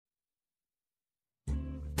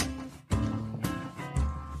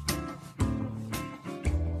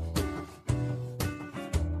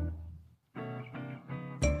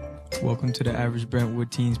Welcome to the Average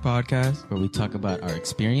Brentwood Teens podcast, where we talk about our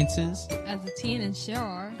experiences as a teen and share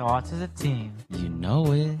our thoughts as a teen. You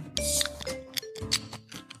know it.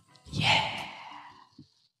 Yeah.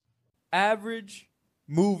 Average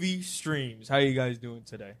movie streams. How you guys doing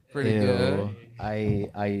today? Pretty good.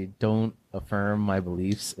 I don't affirm my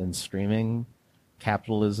beliefs in streaming.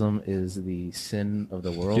 Capitalism is the sin of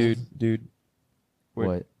the world. Dude.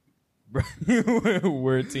 What?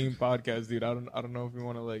 We're a team podcast, dude. I don't know if you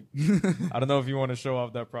want to I don't know if you want to show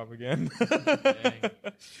off that propaganda.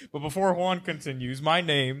 But before Juan continues, my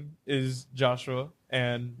name is Joshua,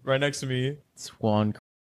 and right next to me, It's Juan.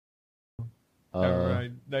 and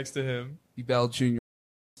right next to him, Bell Jr.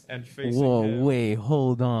 and facing Whoa, him. wait,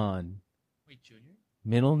 hold on. Wait, Junior?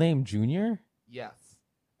 Middle name Junior? Yes.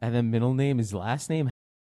 And then middle name is last name?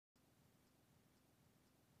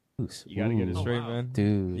 You gotta get it Ooh. straight, wow. man.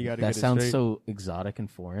 Dude, You gotta that get it sounds straight. so exotic and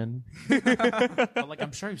foreign. But like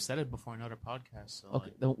I'm sure you've said it before in other podcasts. So Okay,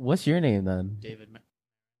 like then what's your name then? David,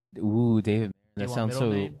 Ooh, David. You That want sounds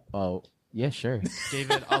middle so. name? Oh, yeah, sure.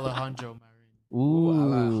 David Alejandro Marin. Ooh,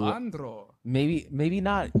 Alejandro. maybe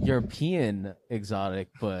not European exotic,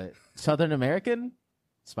 but Southern American,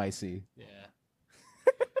 spicy. Yeah.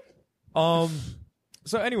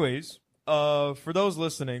 So anyways, for those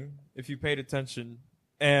listening, if you paid attention,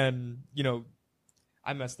 and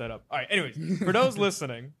I messed that up. All right. Anyways, for those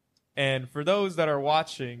listening, and for those that are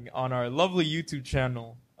watching on our lovely YouTube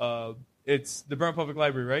channel, it's the Brentwood Public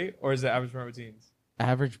Library, right? Or is it Average Brentwood Teens?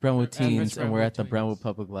 Average Brentwood Average Teens, and we're Brentwood at the Teens. Brentwood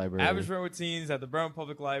Public Library. Average Brentwood Teens at the Brentwood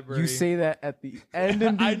Public Library. You say that at the end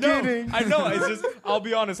and I beginning. know. It's just, I'll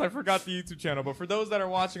be honest, I forgot the YouTube channel. But for those that are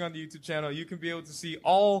watching on the YouTube channel, you can be able to see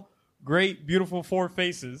all great, beautiful four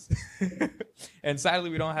faces. And sadly,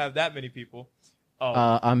 we don't have that many people.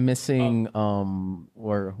 I'm missing.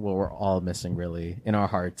 We're all missing really in our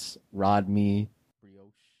hearts. Rodney, Brioche,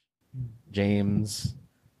 James.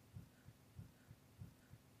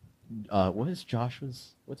 What's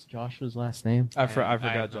Joshua's last name? I I forgot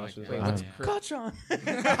have no Josh's idea. last Wait,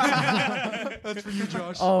 name. That's for you,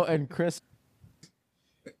 Josh. Oh, and Chris.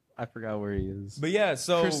 I forgot where he is. But yeah,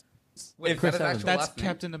 so Chris- Wait, if Chris that is Evans. actual That's last name?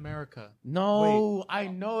 Captain America. No, I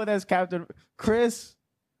know that's Captain Chris.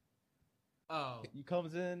 Oh. He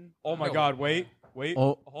comes in. oh my No. God, wait,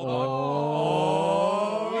 Oh, hold on.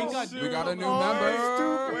 Oh, we got a new shoot.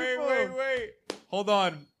 member. Wait. Hold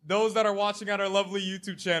on. Those that are watching at our lovely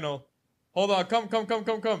YouTube channel, hold on.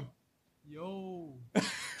 Come. Yo.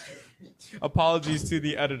 Apologies to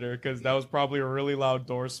the editor because that was probably a really loud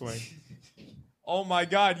door swing. Oh my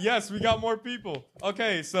God! Yes, we got more people.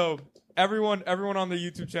 Okay, so everyone on the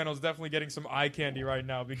YouTube channel is definitely getting some eye candy right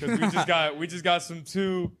now because we just got some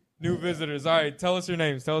 2 new visitors. All right, tell us your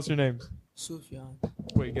names. Sufyan.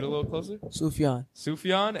 Wait, get a little closer.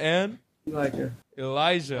 Sufyan and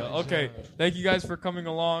Elijah. Okay, thank you guys for coming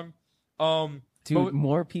along. Dude, But-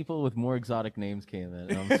 more people with more exotic names came in,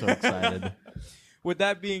 and I'm so excited. With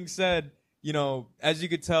that being said, as you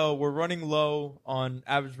could tell, we're running low on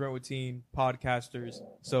Average Brentwood Teen podcasters.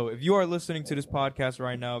 So if you are listening to this podcast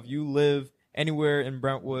right now, if you live anywhere in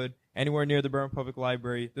Brentwood, anywhere near the Brentwood Public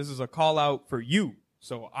Library, this is a call out for you.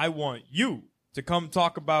 So I want you to come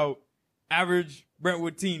talk about Average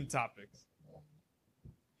Brentwood Teen topics.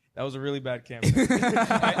 That was a really bad campaign. All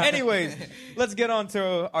right, anyways, let's get on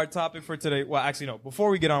to our topic for today. Well, actually, no. Before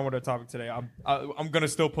we get on with our topic today, I'm gonna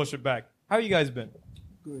still push it back. How you guys been?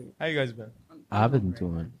 Great. How you guys been? I've been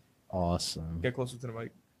doing awesome. Get closer to the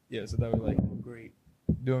mic. Yeah, so that was great.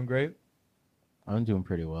 Doing great? I'm doing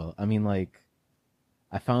pretty well. I mean, I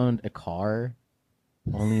found a car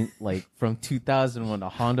only from 2001, a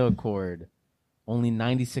Honda Accord, only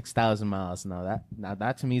 96,000 miles. Now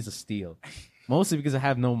that to me is a steal. Mostly because I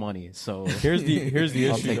have no money. So Here's the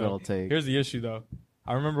I'll issue take what though. I'll take. Here's the issue though.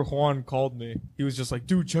 I remember Juan called me. He was just like,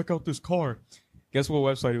 "Dude, check out this car." Guess what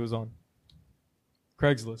website he was on?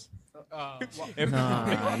 Craigslist. If-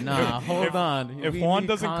 Nah, hold on. If We Juan need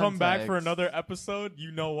doesn't come back for context. another episode,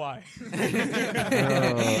 you know why.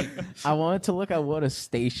 Bro, I wanted to look at what a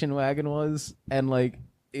station wagon was, and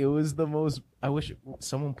it was the most. I wish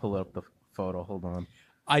someone pull up the photo. Hold on.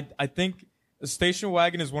 I think a station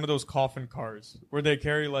wagon is one of those coffin cars where they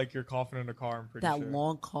carry your coffin in a car. I'm pretty That sure.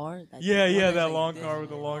 long car? Yeah, that like long this. car with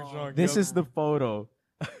the long Oh. trunk. This Yep. is the photo.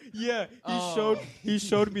 Yeah, Oh. he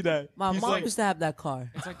showed me that. My He's mom like, used to have that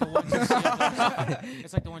car. It's like the ones you see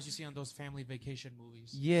it's like the ones you see on those family vacation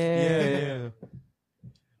movies. yeah.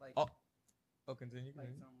 Like, Oh, continue. like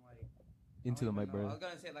some like Into the mic, I bro. was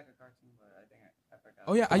gonna say like a cartoon, but I think I forgot.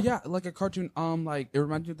 Oh yeah, yeah, like a cartoon. Like it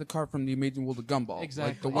reminds me of the car from The Amazing World of Gumball.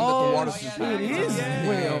 Exactly. Like the one that the water. It is. Yeah.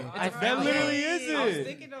 Wait, That literally is I was it.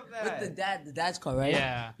 thinking of With that. the dad's car, right?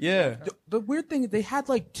 Yeah. Yeah. The weird thing is they had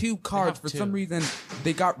like two cars. have For two. some reason,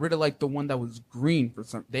 they got rid of like the one that was green. For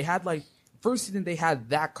some, they had like first season they had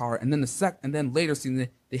that car, and then and then later season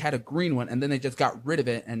they had a green one, and then they just got rid of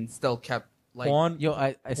it and still kept like. Juan, Yo,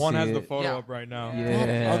 I Juan see has the it. photo Yeah. up right now. Yeah.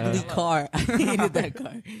 That ugly car. I hated that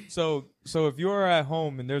car. So if you are at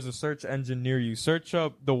home and there's a search engine near you, search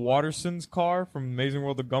up the Waterson's car from Amazing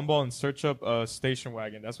World of Gumball and search up a station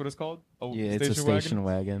wagon. That's what it's called. Yeah, it's a station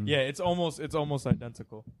wagon. Yeah, it's almost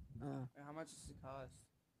identical. How much does it cost?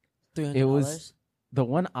 $300. It was the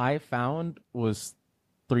one I found was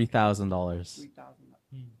 $3,000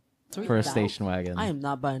 $3,000. for a station wagon. I am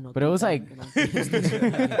not buying no. But it was like-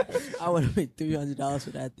 I would have paid $300 for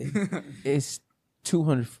that thing. It's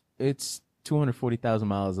 200. It's 240,000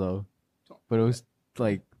 miles though, but it was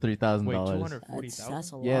like $3,000. Wait,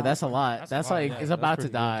 That's a lot. Yeah, that's a lot. That's That's, a lot, like yeah. it's That's about to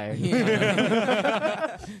pretty die.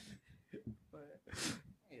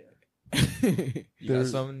 You got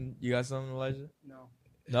something, Elijah? No.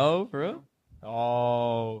 No, for real?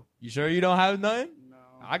 Oh, you sure you don't have nothing? No.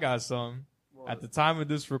 I got some. What? At the time of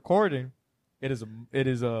this recording, it is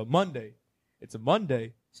a Monday. It's a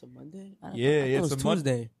Monday. It's a Monday? Yeah, it's it's a a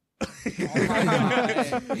Tuesday.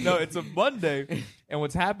 No, it's a Monday. And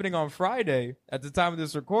what's happening on Friday, at the time of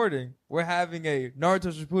this recording, we're having a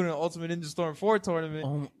Naruto Shippuden Ultimate Ninja Storm 4 tournament,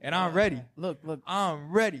 Oh, and I'm ready. look, I'm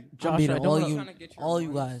ready. I'm Josh, being I don't all wanna- you, trying to get your all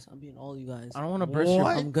you points. guys. I'm being all you guys. I don't want to burst your.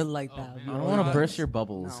 I'm good like that. Oh, I man. don't want to burst your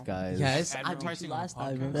bubbles, No. guys. Yes, I beat you Advertising on last the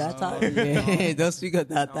time. Remember podcast. that time? Yeah, don't speak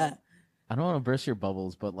about that. I don't want to burst your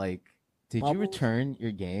bubbles, but like, did Bubbles? you return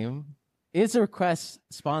your game? It's a request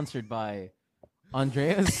sponsored by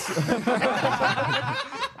Andreas.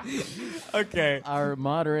 Okay. Our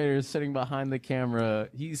moderator is sitting behind the camera.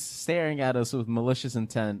 He's staring at us with malicious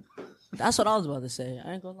intent. That's what I was about to say.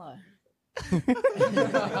 I ain't gonna lie.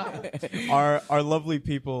 Our lovely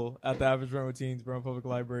people at the Average Run Routines Brown Public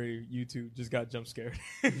Library YouTube just got jump scared.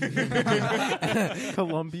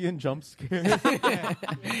 Colombian jump scare.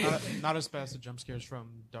 Not as fast as jump scares from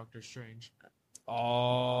Doctor Strange.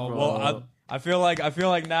 Oh, Bro. well, I feel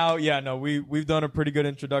like now, yeah, no, we've done a pretty good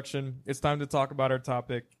introduction. It's time to talk about our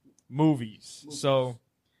topic, movies. So,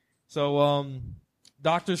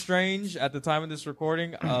 Doctor Strange at the time of this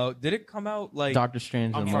recording, did it come out like Doctor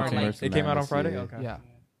Strange On and Friday. Multiverse of it came out on Madness, Friday? yeah. Okay. Yeah.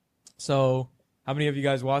 So, how many of you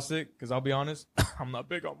guys watched it? Because I'll be honest, I'm not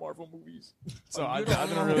big on Marvel movies. So I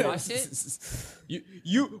didn't really. watch it?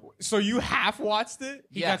 So you half watched it?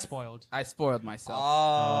 He Yes. got spoiled. I spoiled myself.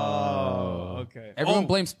 Oh, okay. Everyone Oh,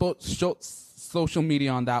 blames social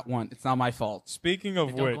media on that one. It's not my fault. Speaking They of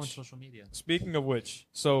don't go on which, social media.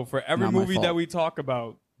 so for every Not my movie that fault. we talk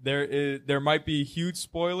about, there might be huge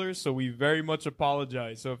spoilers. So we very much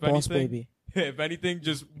apologize. So if Boss anything, baby. if anything,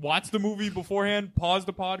 just watch the movie beforehand, pause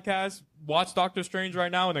the podcast, watch Doctor Strange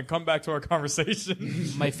right now, and then come back to our conversation.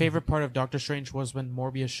 My favorite part of Doctor Strange was when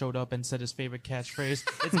Morbius showed up and said his favorite catchphrase,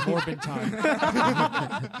 "It's Morbin time."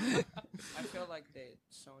 I feel like that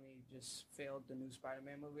Sony just failed the new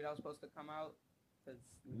Spider-Man movie that was supposed to come out. 'Cause,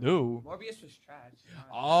 New? Morbius was trash.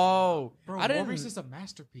 Oh, Bro, I didn't. Morbius is a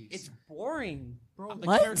masterpiece. It's boring. Bro, the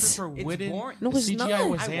What? characters are It's witted. boring. No, the it's CGI not. was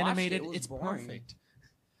I watched it. animated. It was It's boring. perfect.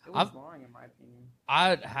 It was I've- boring in my opinion.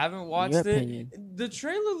 I haven't watched Your it. opinion. The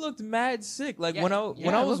trailer looked mad sick. Like Yeah, when I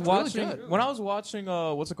yeah, it was looked really watching good. when I was watching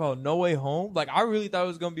what's it called, No Way Home. Like I really thought it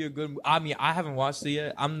was gonna be a good. I mean, I haven't watched it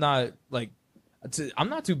yet. I'm not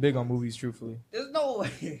too big on movies, truthfully. There's no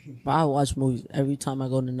way. But I watch movies every time I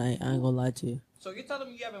go tonight. I ain't gonna lie to you. So you're telling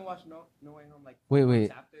me you haven't watched No Way Home like Wait, months wait.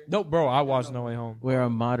 after? No, bro, I watched No Way Home. Where a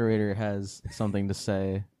moderator has something to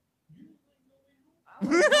say.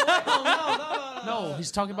 No,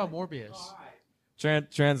 he's talking about Morbius.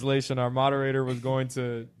 Translation: our moderator was going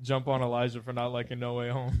to jump on Elijah for not liking No Way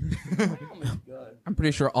Home. No Way Home is good. I'm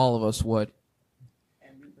pretty sure all of us would.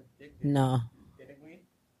 And we predicted. Nah. Didn't we?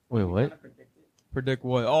 Wait, We what? kinda predicted. Predict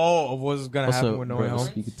what? Oh, of what's gonna happen Also, with No Way bro, Home.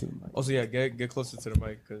 speak it to the mic. Also, yeah, get closer to the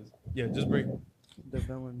mic, cause yeah, just bring. The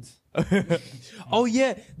villains. Oh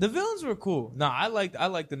yeah, the villains were cool. Nah, I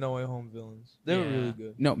liked the No Way Home villains. They were Yeah. really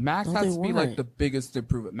good. No, Max No, has they to be like weren't. the biggest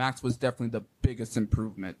improvement. Max was definitely the biggest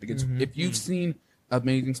improvement because Mhm. if you've seen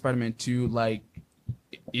Amazing Spider-Man 2, like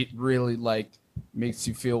it really like makes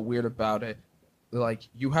you feel weird about it. Like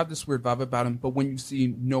you have this weird vibe about him, but when you see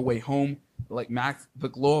No Way Home, like Max, the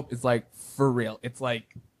glow up is like for real. It's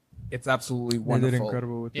like it's absolutely They did wonderful.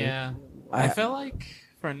 incredible with it. Yeah, I felt like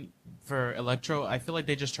for Electro, I feel like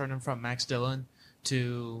they just turned him from Max Dillon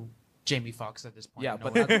to Jamie Foxx at this point. Yeah, No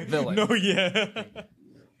but Way that's a villain. No, yeah.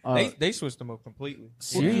 They switched them up completely.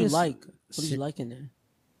 Who do you serious- like? Who do you like in there?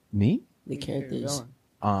 Me? The characters.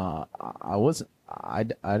 I wasn't. I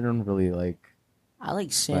don't really like. I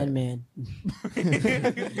like Sandman.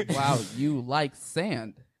 Wow, you like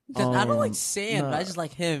sand. Because I don't like Um, Sand, but nah. I just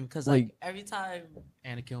like him. Because Like- every time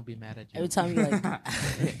Anakin will be mad at you. you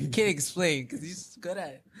like, you can't explain because he's good at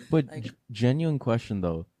it. But Like- genuine question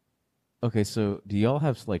though. Okay, so do y'all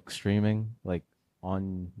have like streaming like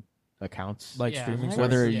on accounts? Like Yeah. streaming What?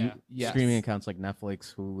 services? whether Yeah. you Yes. streaming accounts like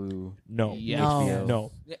Netflix, Hulu, No. Yes. No.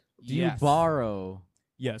 No. do you borrow?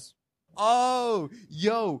 Yes. Oh,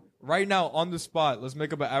 yo! Right now, on the spot, let's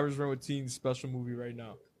make up an Average Rent with Teens special movie right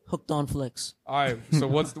now. Hooked on Flicks. All right. So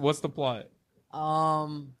what's the plot?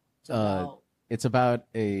 It's about It's about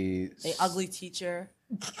a a ugly teacher.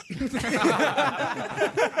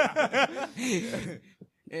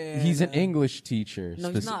 And, He's an English teacher. No,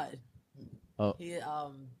 he's speci- not. Oh. He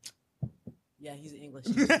yeah, he's an English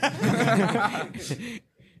teacher.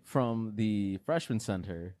 from the freshman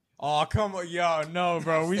center. Oh, come on, yo, no,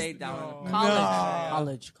 bro. We Stay down. no.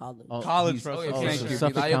 College. Oh, College he's- freshman. Okay, Oh, thank so you.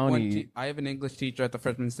 Suffolk because I have, County- I have an English teacher at the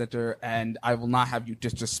freshman center, and I will not have you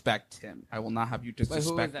disrespect him. I will not have you Wait, who is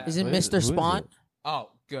disrespect. that? Is it Who is- Mr. who is Spawn? it?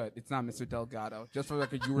 Oh, good. It's not Mr. Delgado. Just for the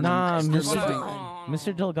record, you were Nah, you're Mr.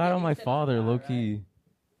 listening- Mr. Delgado, my father, low key.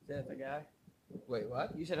 Is that the guy? Wait,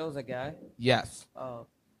 what? You said it was a guy? Yes. Oh.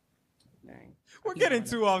 Dang. We're getting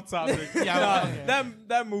too off topic. Yeah, Nah, okay.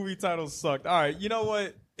 that movie title sucked. All right, you know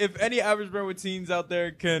what? If any Average Brand with Teens out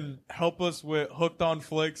there can help us with Hooked on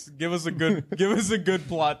Flicks, give us a good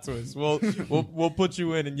plot twist. We'll put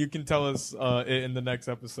you in, and you can tell us it in the next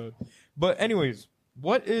episode. But anyways,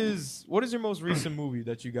 what is your most recent movie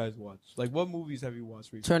that you guys watched? Like, what movies have you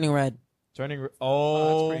watched recently? Turning Red. Turning. that's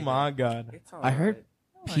Oh pretty my god. It's I heard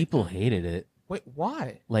alright. people hated it. Wait,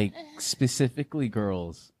 why? Like specifically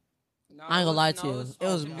girls. No, I ain't gonna lie to no, you. it's It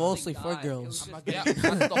was fucking mostly guy. for It girls. was just- Yeah, that's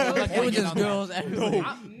the whole It was just on that. girls everywhere.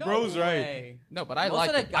 No Bro's right. way. No, but I Most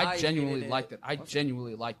liked of it. the I guys genuinely hated it. liked it. I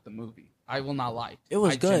genuinely liked the movie. I will not lie. It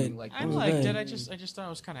was I good. genuinely liked I the was movie. liked good. it. I just thought it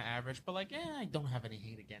was kind of average, but like, I don't have any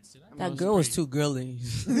hate against it. I mean, it That girl was pretty- too girly.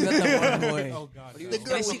 Got that one boy. Oh god. But he no.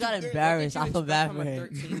 was Like, she got embarrassed. I feel bad for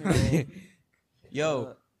her.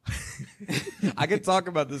 Yo, I can talk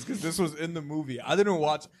about this because this was in the movie. I didn't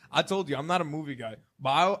watch. I told you I'm not a movie guy,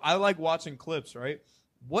 but I like watching clips. Right?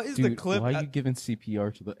 What is the Dude, clip? why are you giving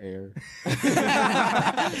CPR to the air?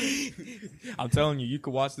 I'm telling you, you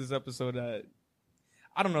could watch this episode at.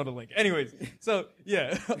 I don't know the link. Anyways, so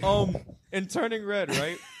yeah, in Turning Red,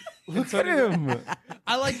 right? Look at him,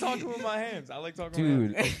 I like talking with my hands. I like talking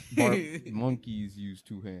with my dude. Monkeys use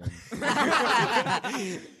two hands.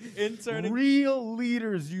 hands. In Turning Real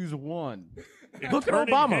leaders use one. Look at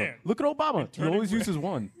Turning Obama. Hand. Look at Obama. He Turning always Red. uses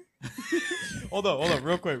one. Hold on,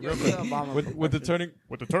 real quick. With the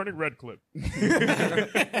turning red clip.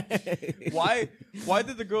 Why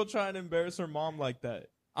did the girl try and embarrass her mom like that?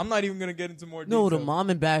 I'm not even gonna get into more detail. No, the mom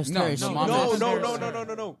embarrassed No, her. the She- mom No,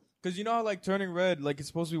 embarrassed no. Because you know how like Turning Red, like it's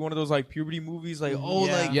supposed to be one of those like puberty movies, like oh,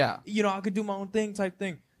 Yeah. like Yeah. you know I could do my own thing type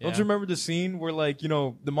thing. Don't Yeah. you remember the scene where like you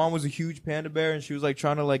know the mom was a huge panda bear and she was like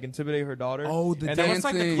trying to like intimidate her daughter? Oh, the And That then- was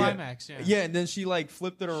like the dancing. climax. Yeah. Yeah, and then she like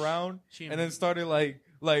flipped it around She- and then started like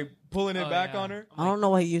pulling it Oh, back yeah. on her. I don't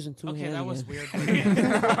know why he's using two Okay, hands. that was again. weird.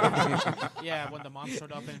 Yeah, when the mom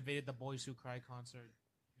showed up and invaded the Boys Who Cry concert.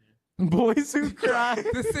 Boys who cry.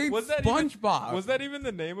 The same Was that even- SpongeBob. Was that even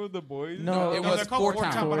the name of the boys? No, It No, was they're called Fort Fort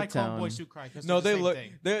Town. Town, but I Fort call Town. them Boys Who Cry. 'cause No, they're they the look.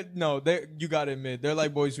 same thing. They. You gotta admit, they're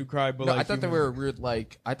like boys who cry, but No, like I thought they human. were a weird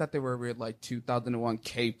like. I thought they were a weird like 2001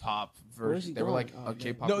 K-pop Where's version. he They were like going? a Oh, yeah.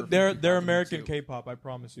 K-pop. No, version they're of they're American 2002. K-pop. I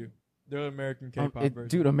promise you, they're American K-pop version.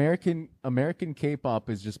 Dude, American K-pop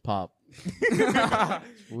is just pop. What are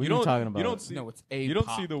you don't- talking about? You don't see. No, it's a. You don't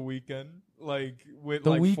see the weekend like with the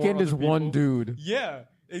like four Weeknd is other one people. dude. Yeah.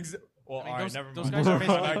 Well, I mean, all right, those, never those mind. guys are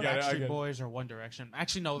basically I get it. I Backstreet get it. Boys or One Direction.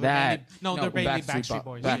 Actually, no, That- they're mainly Backstreet Backstreet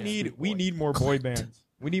Bo- Boys. Back- yeah. We need more boy bands.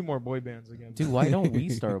 We need more boy bands again. Dude, why don't we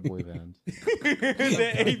start a boy band? the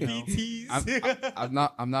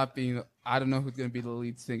ABTs. I'm not being. I don't know who's gonna be the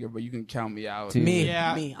lead singer, but you can count me out. Dude. Me.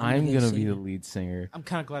 Yeah. Me. I'm the gonna lead be the singer. lead singer. I'm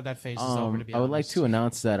kind of glad that phase is over. To be I would like honest. to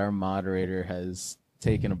announce that our moderator has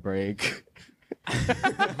taken a break.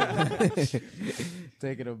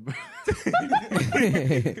 Taking a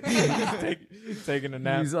Taking a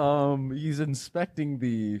nap. he's inspecting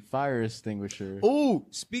the fire extinguisher. Oh,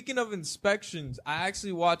 speaking of inspections, I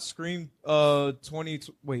actually watched Scream 20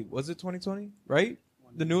 wait, was it 2020? Right?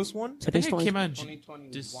 The newest one? I think it 2020 came out in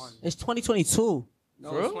 2021. It's 2022. No,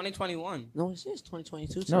 For real? it's 2021. No, it is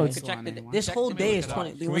 2022. No, today. it's- Check the, This check whole the- day is look it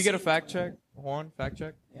 20. Can we get a fact check? Juan, fact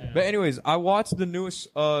check? Yeah. But anyways, I watched the newest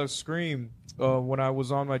Scream when I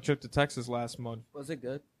was on my trip to Texas last month. Was it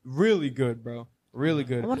good? Really good, bro. Really I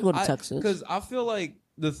good. want to go to Texas. Because I feel like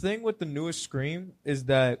the thing with the newest Scream is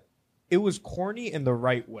that it was corny in the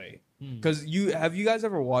right way. Because have you guys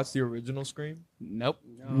ever watched the original Scream? Nope.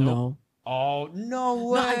 No. Oh no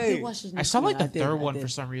way! No, I did watch this. I saw like the I did, third I one did. for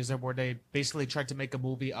some reason where they basically tried to make a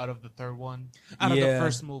movie out of the third one, out of Yeah. the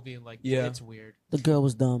first movie. Like, Yeah. it's weird. The girl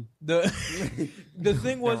was dumb. The the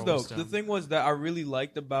thing was They're though, almost the done. thing was that I really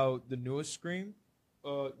liked about the newest Scream.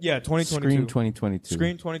 2022. Scream 2022.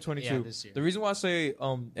 Scream 2022. Yeah, this year. The reason why I say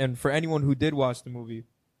and for anyone who did watch the movie,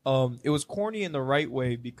 it was corny in the right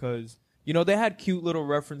way because they had cute little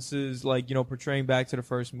references like portraying back to the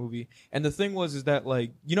first movie. And the thing is that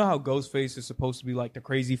like how Ghostface is supposed to be like the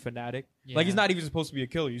crazy fanatic. Like he's Yeah. not even supposed to be a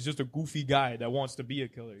killer. He's just a goofy guy that wants to be a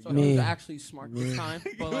killer. So Me. he was actually smart this time,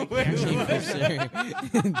 but like Wait, actually wait.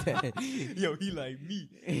 Yo, he like me.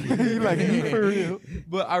 He like me for real.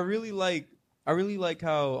 But I really like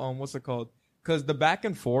how what's it called? Because the back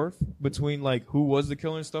and forth between like who was the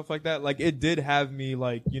killer and stuff like that, like it did have me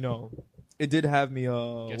like it did have me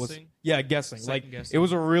Guessing? guessing. Second Like guessing. it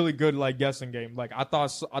was a really good like guessing game. Like I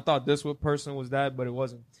thought this person was that, but it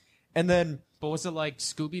wasn't. And then But was it like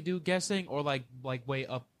Scooby Doo guessing or like way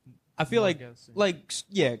up? I feel more like guessing?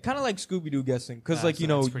 kind of like Scooby Doo guessing because Ah, like so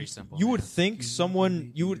that's pretty simple. you would think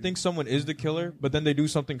someone is the killer, but then they do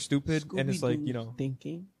something stupid and it's like Scooby-Doo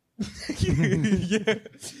thinking. yeah.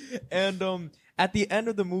 And at the end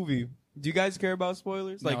of the movie, do you guys care about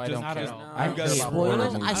spoilers? No, Like I just don't Not care. at all. No. I You guys- hate horror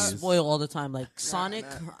Spoilers, I movies. spoil all the time. Like Sonic,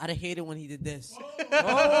 I'd have hated when he did this.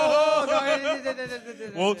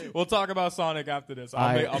 we'll talk about Sonic after this.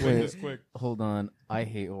 I'll make wait. this quick. Hold on. I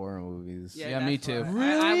hate horror movies. Yeah, me that's too.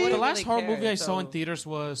 why. I The wouldn't last really horror care, movie I saw in so- theaters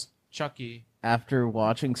was Chucky. After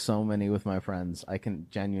watching so many with my friends, I can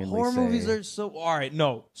genuinely Horror say movies are so all right.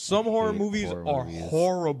 No, some horror hate movies horror are movies.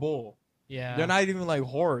 horrible. Yeah, They're not even like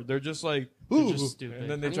horror. They're just like They're ooh, just stupid.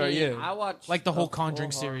 and then they I try. mean, Yeah, I watched Like the whole full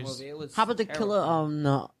Conjuring horror series. movie. It was How about the killer?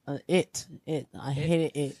 terrifying. It. I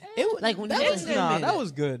hated it. it Like when that he was was human. that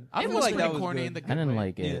was good. I It feel was like that pretty was corny good. in the I didn't good way.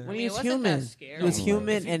 like it. Yeah. When I he mean, was it wasn't that human, scary. he was Don't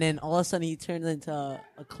human, and then all of a sudden he turned into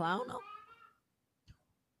a clown.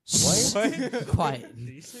 What? Quiet. Did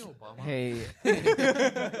you say Obama? Hey,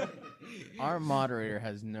 our moderator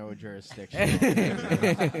has no jurisdiction.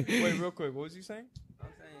 Wait, real quick. What was you saying? I'm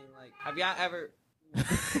saying, like, have y'all ever? Have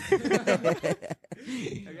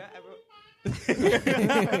y'all ever?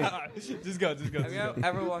 Just go. Have y'all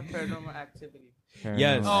ever watched Paranormal Activity?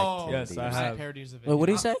 Yes. Oh, Yes, I I have. have parodies of it. Wait, what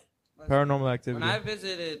did he say? Paranormal Activity. When I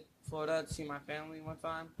visited Florida to see my family one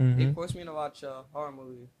time, Mhm. they forced me to watch a horror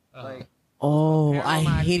movie. Like, Oh, Paranormal I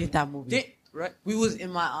Activity. hated that movie. right? We was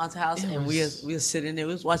in my aunt's house and we was sitting there.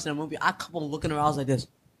 We was watching a movie. I kept on looking around. I was like this.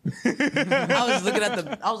 I was looking at the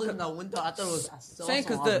window. I thought it was. I saw Saying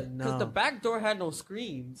something. because the back door had no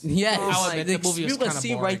screens. Yes, So, I'll like, admit, the movie was you could kinda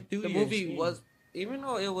see boring. right through the your movie screen. was, even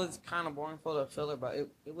though it was kind of boring for the filler, but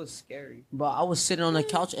it was scary. But I was sitting on the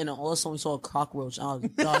couch and then all of a sudden we saw a cockroach. I was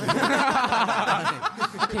done.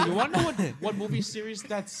 Okay, you want to know what movie series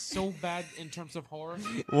that's so bad in terms of horror?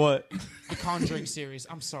 What? The Conjuring series.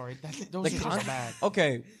 I'm sorry, those are just bad.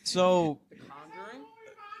 Okay, so The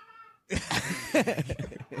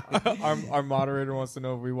Conjuring. our moderator wants to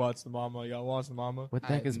know if we watched the Mama. Y'all watch the Mama? What the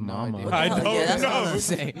I heck is have no Mama? idea. What the I hell? don't Yeah, that's what I know. was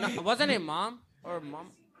gonna say. No, wasn't it Mom or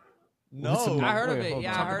Mom? No, I heard of Wait, it. hold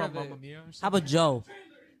Yeah, on. I Talk heard about of Mamma it. Mia or How something? about Joe?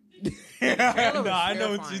 Trailer was no, I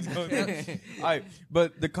know what she's terrifying. doing. All right,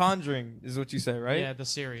 but The Conjuring is what you say, right? Yeah, the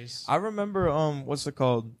series. I remember what's it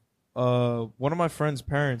called? One of my friend's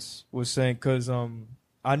parents was saying because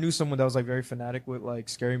I knew someone that was like very fanatic with like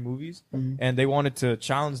scary movies, Mhm. and they wanted to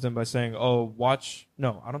challenge them by saying, "Oh, watch."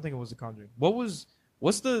 No, I don't think it was The Conjuring.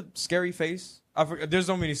 What's the scary face? I forgot. There's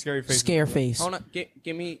so many scary faces. Scare face. Hold on,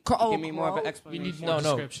 give me Oh, give me more of an Crow? explanation. You need more No,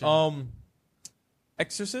 description. no.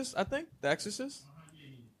 Exorcist. I think The Exorcist.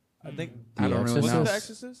 I think The I don't really was know. it The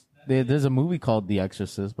Exorcist? There's a movie called The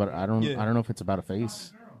Exorcist, but I don't Yeah. know if it's about a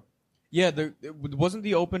face. Yeah, wasn't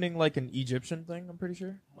the opening like an Egyptian thing? I'm pretty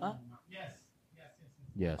sure. What?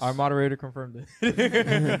 Yes. Our moderator confirmed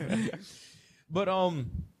it. But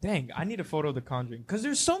dang, I need a photo of The Conjuring because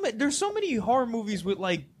there's so many horror movies with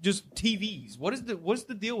like just TVs. What's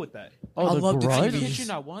the deal with that? Oh, I The love the Grudge? TVs. Did you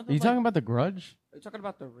not want Are you talking about The Grudge? Are you talking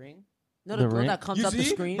about The Ring? No, The the girl Ring? that comes You up the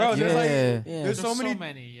see? screen. Bro, there's like Yeah. Yeah. there's so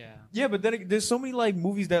many. yeah. Yeah, but then there's so many like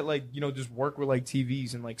movies that like just work with like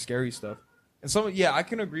TVs and like scary stuff. And so yeah, I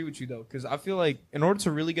can agree with you though because I feel like in order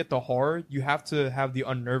to really get the horror, you have to have the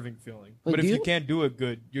unnerving feeling. But But if do you you- can't do it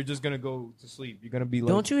good, you're just gonna go to sleep. You're gonna be like,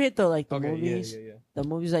 Don't you hate the Okay, movies? yeah. The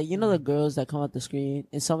movies that the girls that come out the screen,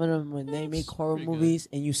 and some of them when they make horror pretty good. movies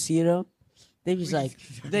and you see them, They was like,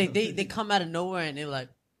 they come out of nowhere and they're like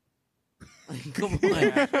come on,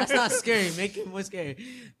 that's not scary. Make it more scary.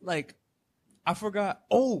 Like, I forgot.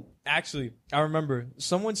 Oh, actually, I remember.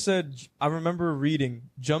 Someone said, I remember reading,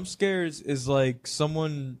 jump scares is like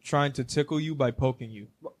someone trying to tickle you by poking you.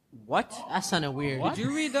 What? that sounded weird. Did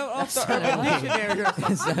you read that off the That Urban sounded Dictionary or something?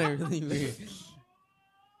 that sounded really weird.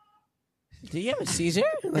 Do you have a Caesar?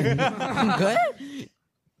 Like, I'm good.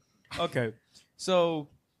 Okay, so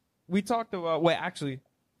we talked about. Wait, actually,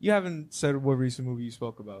 you haven't said what recent movie you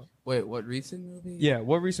spoke about. Wait, what recent movie? Yeah,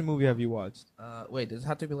 what recent movie have you watched? Wait, does it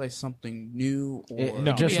have to be like something new or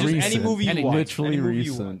No, just Just recent. any movie you watch. Literally Any movie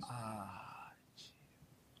you recent. watch.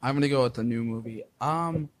 I'm gonna go with the new movie.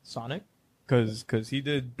 Sonic, because he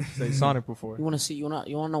did say Sonic before. You want to see? You want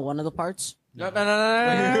to know one of the parts? No. We get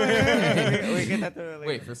that to later.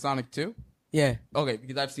 Wait, for Sonic 2? Yeah. Okay,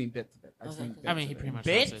 because I've seen bits of it. I've Okay. seen bits I mean, of he it. pretty much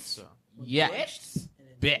Bitch. does it. So. Yes.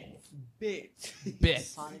 Bit. Bitch. Bit.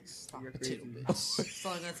 Sonic, stop You're it. crazy. That's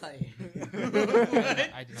all I'm gonna tell you.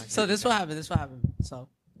 I did not So hear this that. what happened. This what happened. So,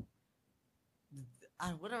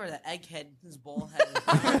 whatever the egghead, his ball head.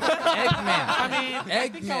 Eggman. I mean, I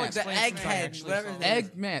think I'll Eggman. explain The it to you, egghead, actually, whatever so. his name is.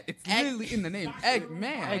 Eggman. It's Egg- literally in the name.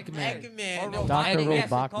 Eggman. Eggman. Or Dr. Robotnik.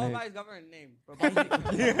 Robotnik. Call by his government name.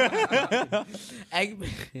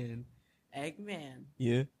 Eggman. Eggman.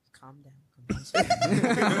 Yeah. Calm down. Calm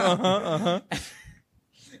down.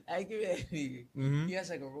 Eggman. Mm-hmm. He has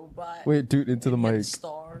like a robot. Wait, dude, into the He had mic,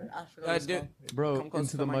 Star. I forgot what it's dude. called. bro. Come close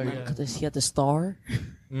Into to the the mic, mic. man. Because he had the star,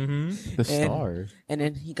 Mm-hmm. The star. and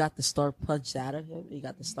then he got the star punched out of him. He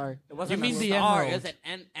got the star. It wasn't You mean a the star, emerald. It was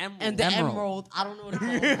an emerald. And the Emerald. emerald. I don't know what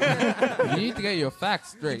it's called. You need to get your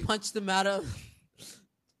facts He straight. punched him out of.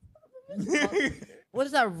 What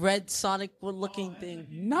is that red Sonic looking thing?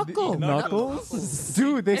 Knuckles. Knuckles?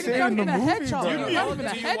 Dude, they It's say it not in the even a movie, hedgehog. bro. You're not even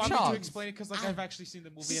a Do you want me to hedgehog. explain it? Because like I've actually seen the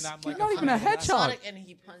movie and I'm He's like, not even a hedgehog. Sonic and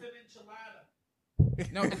he punched.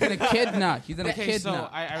 No, it's an echidna. He's an Okay, so echidna.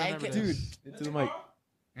 I remember Egg- this. Dude, into the mic.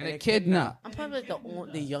 An echidna. I'm probably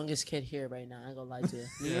like the youngest kid here right now. I ain't gonna lie to you.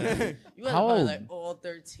 Yeah. You guys How are probably old? like all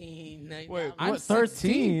 13. Like, Wait, I'm- I'm What, 13.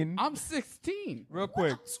 13? I'm 16. Real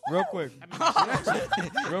quick. Real quick.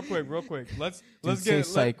 Real quick. Let's Dude, say get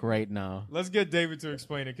psych right now. let's get David to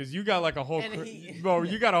explain it because you got like a whole And he- bro.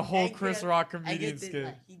 You got a whole Eggman- Chris Rock Eggman comedian did, skit.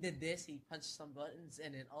 like, he did this. He punched some buttons,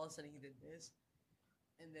 and then all of a sudden he did this,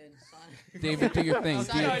 and then Sonic. David, do your thing.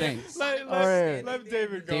 Do your thing. Let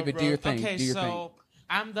David go. David, bro. do your thing. Okay, Do your so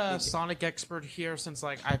I'm the Sonic expert here since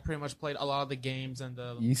like I pretty much played a lot of the games and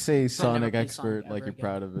the. You say Sonic played expert Sonic like ever you're again.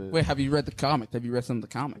 proud of it. thing. Wait, have you read the comics? Have you read some of the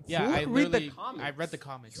comics? Yeah, Who I read the literally comics? I read the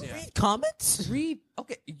comics. Yeah. Comments? Read.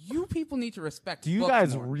 Okay, you people need to respect. Do you books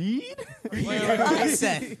guys more. read? I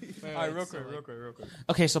said. All right, real quick.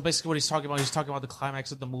 Okay, so basically what he's talking about the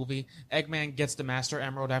climax of the movie. Eggman gets the Master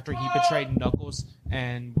Emerald after he betrayed Knuckles,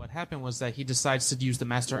 and what happened was that he decides to use the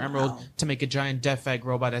Master Emerald to make a giant Death Egg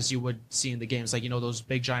robot, as you would see in the games, like, you know, those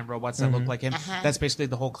big giant robots that look like him. That's basically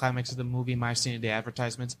the whole climax of the movie, in my seeing the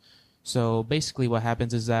advertisements. So basically what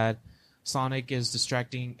happens is that Sonic is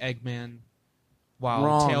distracting Eggman while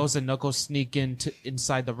Wrong. Tails and Knuckles sneak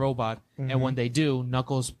inside the robot, and when they do,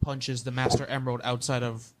 Knuckles punches the Master Emerald outside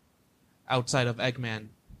of Eggman.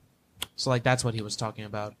 So like that's what he was talking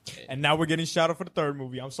about. And now we're getting shouted for the third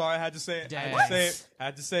movie. I'm sorry, I had to say it. I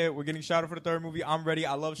had to say it. We're getting shouted for the third movie. I'm ready.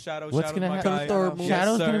 I love Shadow. What's Shadow's gonna my happen? guy. Third movie.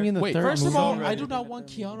 Shadow's Yes, gonna sir. be in the Wait, third First of movie. all, movie. I do not want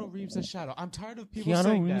Keanu Reeves as Shadow. I'm tired of people Keanu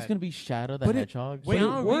saying Reeves that. gonna be Shadow the But it- Hedgehog. But it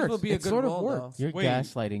Keanu Reeves works. will be a It good sort of role, works. You're Wait,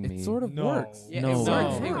 gaslighting me. It sort of No. works. Yeah, No. it works.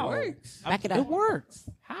 No. It works. Back it It up. works.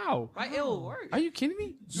 How? Right, it'll work. Are you kidding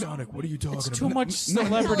me? Sonic, what are you talking It's too much No,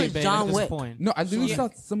 celebrity no, bait John at this Wick. point. No, I literally Yeah. saw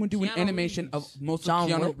someone do an Keanu animation Reeves. of most John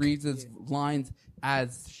of Keanu Wick? Reeves' lines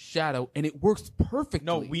as Shadow, and it works perfectly.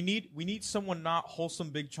 No, we need someone not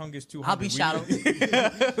wholesome. Big Chungus 200. I'll be Shadow.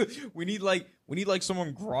 We need like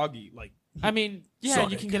someone groggy. Like I mean, yeah,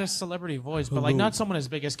 Sonic. you can get a celebrity voice, but like not someone as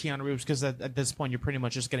big as Keanu Reeves, because at this point you're pretty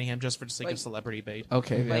much just getting him just for the sake Like- of celebrity bait.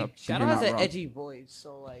 Okay, yeah, Like Shadow you're has not an wrong. edgy voice,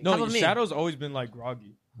 so like. no, How about me? Shadow's always been like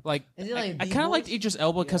groggy. Like, Is he like I B kind of voice? liked Idris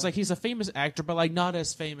Elba because like he's a famous actor, but like not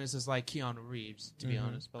as famous as like Keanu Reeves, to be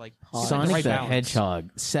honest. But like Sonic right the balance.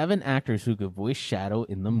 Hedgehog. 7 actors who could voice Shadow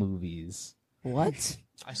in the movies. What?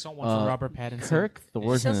 I saw one for Robert Pattinson. Kirk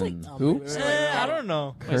Sounds like Thornton. Who? I don't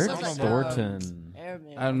know. Kirk sounds like, Thornton.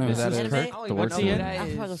 Airman. I don't know who This that is is. Kirk I don't even know who Thornton. that I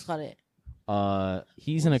is. forgot what's called it.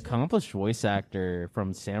 He's an accomplished voice actor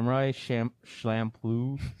from Samurai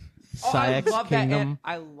Champloo, Oh, I Saiyx love that. Kingdom,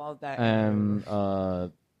 I love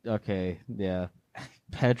that. okay, yeah,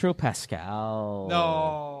 Pedro Pascal.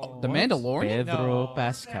 No. The Mandalorian? Pedro No.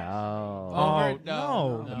 Pascal. Oh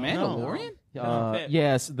no. no. The Mandalorian?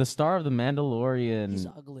 Yes, the star of the Mandalorian. He's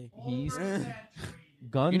ugly. He's You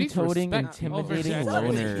gun-toting, need to respect him. intimidating Overreact.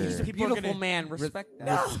 loner. He's a People are beautiful gonna- man. Respect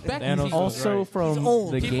that. Respect Thanos him. was Also right. from He's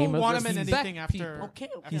old. the People Game want of him in Thrones. anything after. Okay,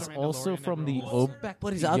 okay. He's after also Mandalorian, from the everyone-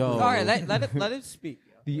 But he's ugly. Yo. All right, let him speak.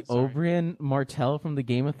 the Sorry. Oberyn Martell from the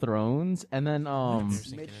Game of Thrones, and then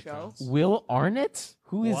Mid-show. Will Arnett.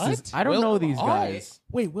 Who is this? What? I don't Will know these Arnett? guys.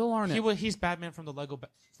 Wait, Will Arnett. He's Batman from the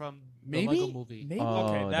Maybe? Lego movie. Maybe. Oh,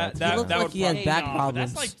 Okay, that's that looks that like would he has probably- back no,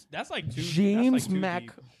 problems. That's like too. James that's like too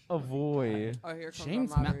deep. McAvoy. Oh, here comes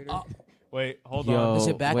James our moderator. Wait, hold Yo, on. Is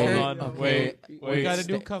it back wait, hurt? Hold on. okay. Wait, We wait. got a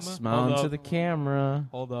newcomer. Smile Hold into up. the camera.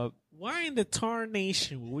 Hold up. Why in the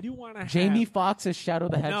tarnation would you want to have Jamie Foxx as Shadow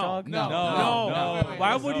the Hedgehog. No. No.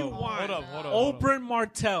 Why would No. you want Hold up, hold up. Oberyn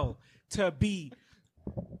Martell to be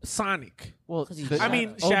Sonic? Well, 'Cause he's the- I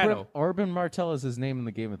mean, Oberyn- Shadow. Oberyn Martell is his name in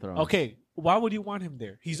the Game of Thrones. Okay, why would you want him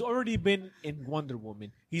there? He's already been in Wonder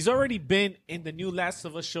Woman. He's already been in the new Last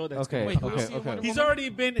of Us show. That's Okay, gonna come okay, out. okay. He's already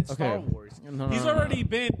been in Star Okay. Wars. No, He's no, no, already no.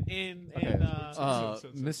 been in. Okay.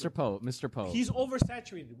 Mr. Poe. Mr. Poe. He's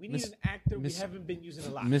oversaturated. We need Miss- an actor Miss- we haven't been using a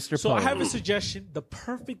lot. Mr. So Poe. I have a suggestion. The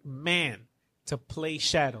perfect man to play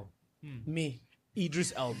Shadow, Me.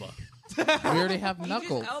 Idris Elba. We already have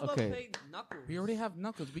Knuckles. Okay. We already have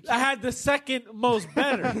Knuckles. We I can't. had the second most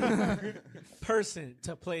better person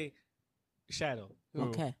to play Shadow.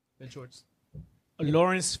 Okay. Ben Schwartz.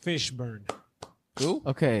 Lawrence Fishburne. Who?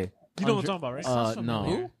 Okay. You know what I'm talking about, right? No.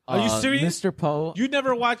 Who? Are you serious? Mr. Poe. You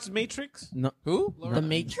never watched Matrix? No. Who? The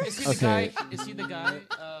Matrix. Is he the Okay. guy? Is he the guy?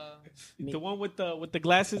 The one with the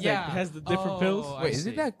glasses Yeah. that has the different Oh, pills? I Wait, is see.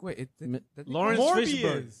 it that? Wait, Lawrence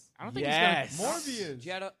Fishburne. I don't think Yes. he's gonna. Morbius.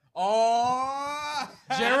 Jetta. Oh!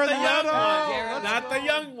 Jared the young one. Jared Not the Leto.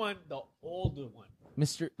 young one. The older one.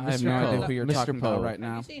 Mr. I have Mr. no Poe. idea who you're Mr. talking about Poe. right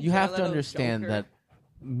now. You have to understand that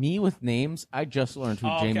me with names, I just learned who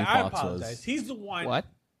Oh, okay, Jamie I Foxx apologize. was. He's the one What?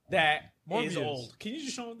 that is Morbius. old. Can you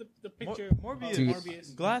just show him the picture? Morbius. Dude.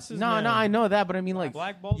 Morbius. Glasses. No, man. no, I know that, but I mean, like,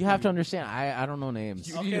 Black Bolt you have to dude. understand. I don't know names.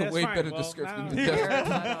 You Okay, need a that's way fine. better Well, description now- than Jared just.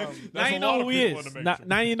 Leto. Now That's you a know lot who of he people is. in the Now, Matrix.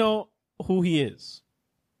 now you know who he is.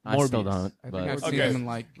 I still Morbius. don't. I think But I've seen Okay. him in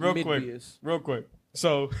like Real quick. Mid-Bias. Real quick.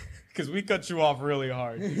 So, because we cut you off really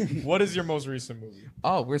hard. What is your most recent movie?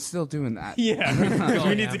 Oh, we're still doing that. Yeah, because Oh,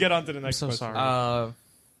 we need yeah. to get on to the next so question. sorry.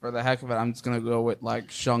 For the heck of it, I'm just gonna go with like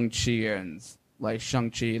Shang-Chi and like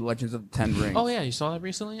Shang-Chi, Legends of the Ten Rings. Oh yeah, you saw that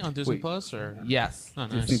recently on Disney Wait. Plus, or Yes. Oh,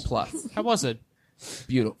 nice. Disney Plus. how was it?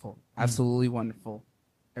 Beautiful. Absolutely wonderful.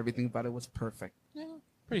 Everything about it was perfect. Yeah,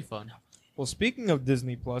 pretty fun. Well, speaking of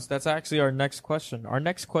Disney Plus, that's actually our next question. Our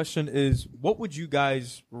next question is, what would you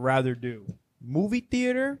guys rather do? Movie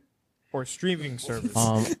theater or streaming service?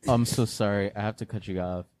 I'm so sorry. I have to cut you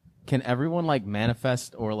off. Can everyone like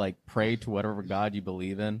manifest or like pray to whatever God you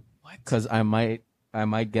believe in? Because I might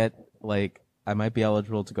get like I might be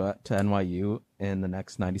eligible to go to NYU in the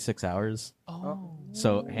next 96 hours. Oh,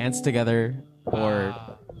 So hands together or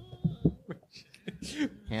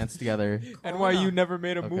hands together. NYU never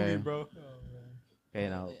made a Okay. movie, bro. Okay,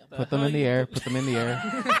 now put them in the air. Put them in the air.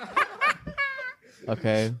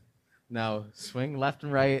 Okay. Now swing left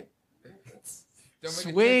and right.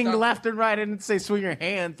 Swing left and right. I didn't say swing your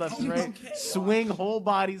hands left and right. Swing whole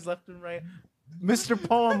bodies left and right. Mr.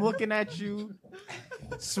 Poe, I'm looking at you.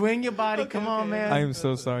 Swing your body. Come on, man. I am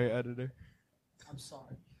so sorry, editor. I'm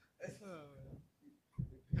sorry.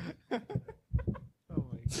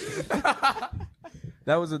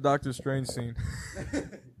 That was a Doctor Strange scene.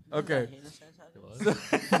 Okay.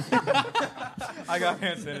 I got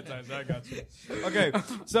hand sanitizer. I got you. Okay,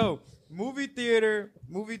 so movie theater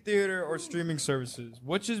or streaming services.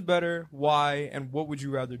 Which is better? Why? And what would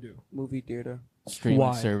you rather do? Movie theater. Streaming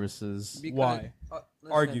Why? services. Because- Why?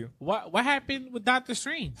 listen, Argue. what happened with Doctor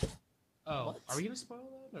Strange? Oh, are we gonna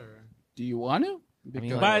spoil that or? Do you want to? I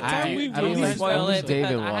mean, By like, the time we I mean, release like, Spoil only it David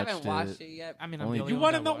because I watched haven't it. watched it yet. I mean, Only I'm the You only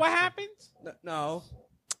want to one know that what watched it. happened? No.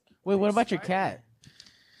 Wait, what about your cat?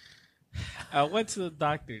 I went to the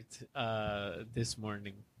doctor this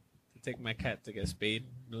morning to take my cat to get spayed,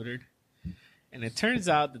 neutered. And it turns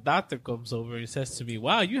out the doctor comes over and says to me,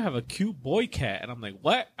 "Wow, you have a cute boy cat." And I'm like,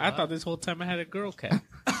 "What? I thought this whole time I had a girl cat."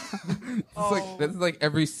 This is like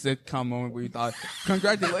every sitcom moment where you thought,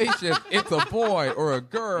 "Congratulations, it's a boy or a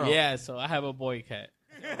girl." Yeah, so I have a boy cat.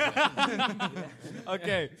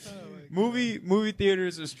 Okay. Movie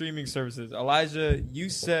theaters or streaming services. Elijah, you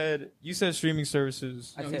said streaming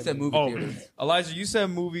services. No, he said movie Oh, theaters. Elijah, you said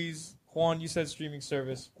movies. Juan, you said streaming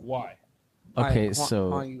service. Why? Okay, Alright, so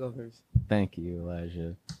Juan, you go first. thank you,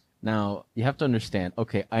 Elijah. Now you have to understand.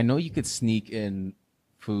 Okay, I know you could sneak in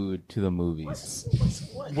food to the movies.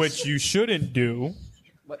 Which you shouldn't do.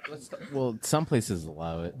 Well, some places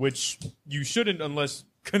allow it, which you shouldn't unless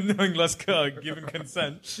given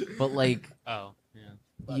consent. but like Oh,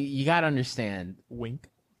 yeah. you gotta understand. Wink.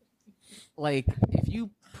 Like if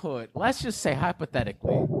you put, let's just say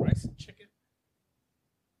hypothetically, Rice and chicken.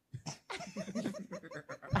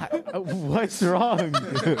 what's wrong?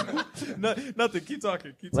 Nothing. Keep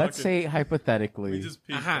talking. Let's say hypothetically. we just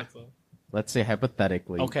peeked. Uh-huh. That's all. Let's say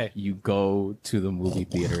hypothetically. Okay. You go to the movie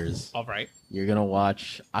theaters. All right. You're gonna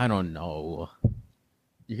watch. I don't know.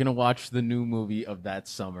 You're gonna watch the new movie of that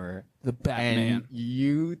summer, The Batman. and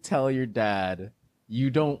you tell your dad you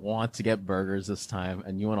don't want to get burgers this time,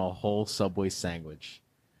 and you want a whole Subway sandwich.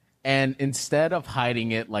 And instead of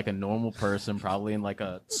hiding it like a normal person, probably in like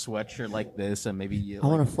a sweatshirt like this, and maybe you I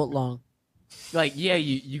want a foot long. like yeah,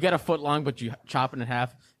 you get a foot long, but you chop it in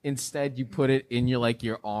half. Instead, you put it in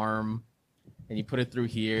your arm, and you put it through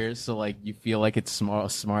here, so like you feel like it's a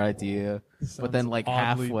smart idea. But then like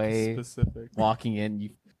Oddly halfway specific. walking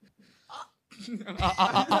in,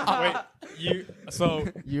 Wait,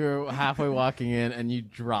 you're halfway walking in, and you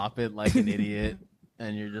drop it like an idiot,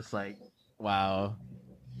 and you're just like, wow.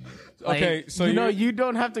 Like, okay, so you know you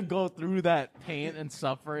don't have to go through that pain and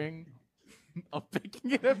suffering of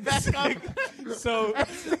picking it back up, so and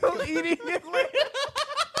still eating it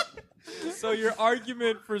later. so your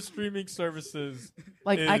argument for streaming services,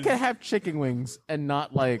 Like I is- could have chicken wings and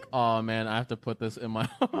not like, oh man, I have to put this in my.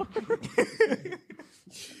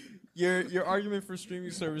 your argument for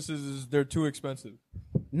streaming services is they're too expensive.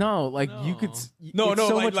 No, like you could. No, it's no,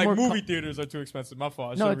 so like much more movie theaters are too expensive. My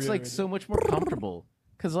fault. I No, should've it's like reiterated. so much more comfortable.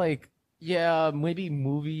 Cause like, yeah, maybe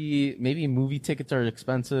movie tickets are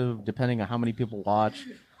expensive depending on how many people watch,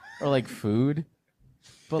 or like food.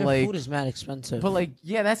 But Their like, food is mad expensive. but like,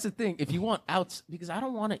 yeah, that's the thing. If you want outs, because I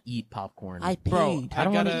don't want to eat popcorn. I Bro, paid. I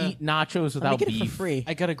don't want to gotta- eat nachos I without get it for beef. free.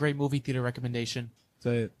 I got a great movie theater recommendation.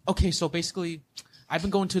 Say it. Okay, so basically, I've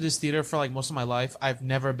been going to this theater for like most of my life. I've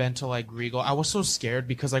never been to like Regal. I was so scared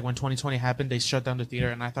because like when 2020 happened, they shut down the theater,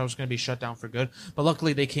 and I thought it was going to be shut down for good. But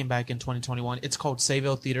luckily, they came back in 2021. It's called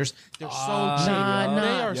Sayville Theaters. They're so cheap. Nah, They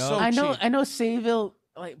nah. are so I know, cheap. I know, Sayville,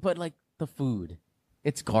 like, but like the food,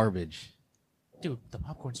 it's garbage. Dude, the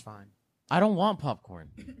popcorn's fine. I don't want popcorn.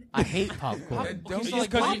 I hate popcorn. Don't Just like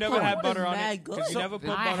because you never had popcorn butter is on mad it. good. Because you never put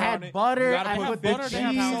butter I on had it. butter. You gotta I put put the the cheese. They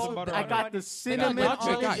have cheese. butter I on got it. the cinnamon Guys,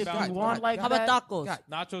 on it. guys, If guys, you want guys, like How about that. tacos? Guys,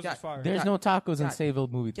 Nachos Guys, is fire. There's no tacos in Guys.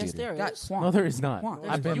 Sayville movie Yes, theater. there Guys, is. Juan, No, there is not. Juan,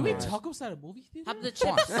 I've been You there. eat tacos at a movie theater? How about the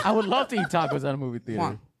chips? I would love to eat tacos at a movie theater.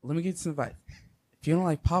 Juan, let me get you some advice. If you don't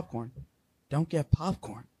like popcorn, don't get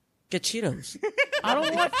popcorn. Get Cheetos. I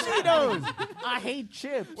don't want Cheetos. I hate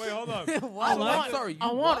chips. Wait, hold on. Why? I'm sorry, you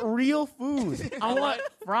I want real food. I want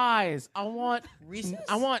fries. I want Reese's?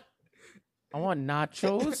 I want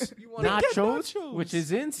nachos. nachos, which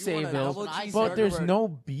is in Sayville, double cheeseburger but there's or- no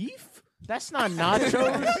beef. That's not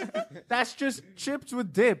nachos. That's just chips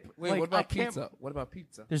with dip. Wait, Like, what I about can't- pizza? What about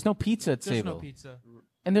pizza? There's no pizza at There's Sayville, no pizza.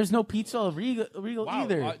 and there's no pizza at Regal Wow,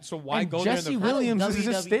 either. so why and go there in Jesse the first- Williams is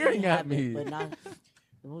just staring at me. But not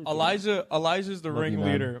the movie theater. Elijah's the Love you,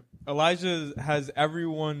 ringleader. Elijah has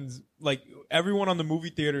everyone's everyone on the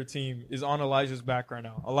movie theater team is on Elijah's back right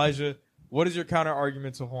now. Elijah, what is your counter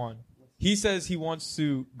argument to Juan? He says he wants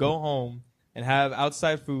to go home and have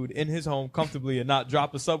outside food in his home comfortably and not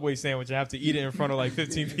drop a Subway sandwich and have to eat it in front of like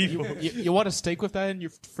 15 people. You want a steak with that in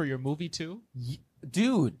for your movie too?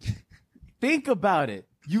 Dude, think about it.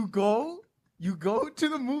 You go to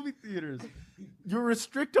the movie theaters. You're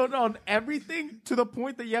restricted on everything to the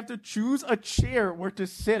point that you have to choose a chair where to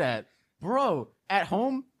sit at. Bro, at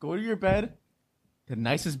home, go to your bed. The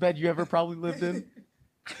nicest bed you ever probably lived in.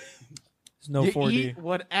 There's no You 4D. eat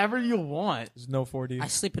whatever you want. There's no 4D. I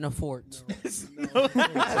sleep in a fort. That's what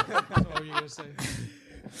you're gonna say.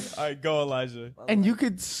 All right, go Elijah. And you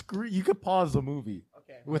could you could pause the movie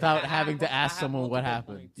Okay. without I having to have ask someone what multiple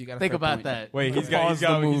happened. points. You got a Think fair about point. that. Wait, You he's could got pause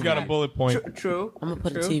the he's got a movie. bullet point. True. I'm gonna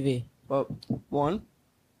put True. a TV. But one,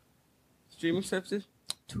 streaming services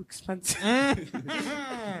too expensive.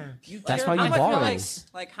 That's why you How much- borrow.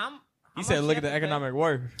 Like how? He said, "Look at the economic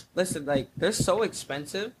worth." Listen, like they're so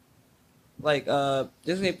expensive. Like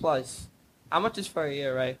Disney Plus, how much is for a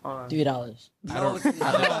year, right? Hold on. $3. No, it's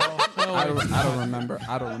not. I don't remember.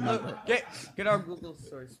 I don't remember. Get our Google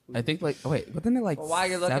source. Please. I think like wait, but then they're like But while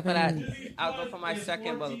you're looking for that, $7. I'll go for my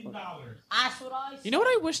second bullet point. You know what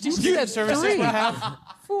I wish these You streaming said services three. would have?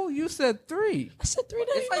 Fool, you said 3. I said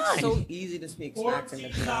It's like $3.99. so easy to speak snacks in the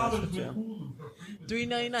 $3.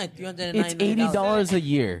 $3.99. It's $80 a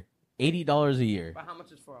year. $80 a year. But how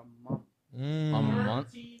much is for a month? A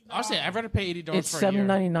month. Honestly, I'd rather pay $80 It's for a year.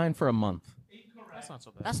 $7.99 for a month. That's not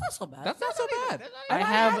so bad. That's not so bad. That's not so bad.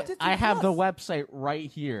 I have the website right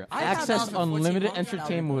here. I have Access that for 14 unlimited months,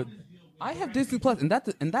 entertainment with. I have Disney Plus, and that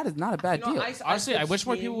is not a bad deal. Honestly, I wish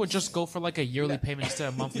more people would just go for like a yearly payment instead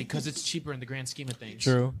of monthly because it's cheaper in the grand scheme of things.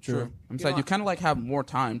 True. I'm saying you kind of like have more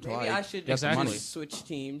time to Maybe like I should get the money. switch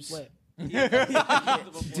teams. Wait.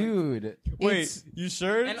 Dude, Wait, it's- you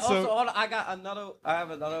sure? And also, hold on, I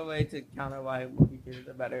have another way to counter why movie theaters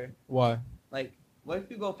are better. Why? Like, what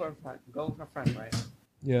if you go with a friend, right?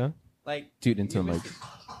 Yeah. Like, dude, until like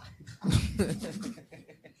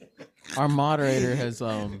our moderator has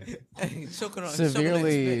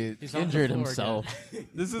severely He's on the injured floor himself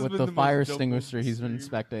This has with been the most fire dope extinguisher he's been stream.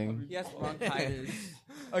 inspecting. he has bronchitis.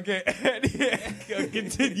 Okay,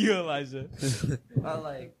 continue, Elijah. But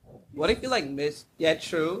like, what if you like missed? Yeah,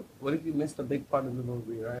 true. What if you missed a big part of the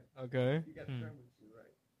movie, right? Okay. You got a friend with you,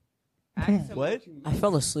 right? Ask him What? you I missed.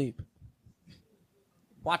 fell asleep.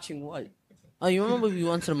 Watching what? Oh, you remember we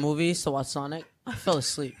went to the movies to watch Sonic? I fell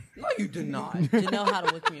asleep. No, you did not. Didn't know how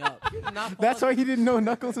to wake me up. You did not fall That's why asleep. he didn't know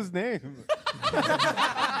Knuckles' name.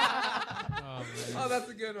 Oh, that's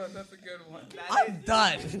a good one. That's a good one. I'm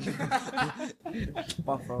done.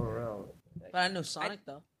 But for real. But I know Sonic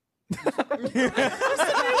though.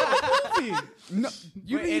 No,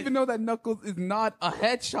 you didn't even know that Knuckles is not a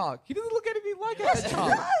hedgehog. He doesn't look anything like a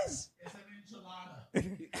hedgehog.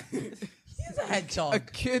 He's a A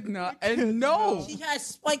hedgehog. kid not, and no, He has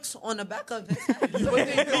spikes on the back of his head. but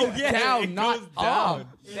they go down, not goes up. down.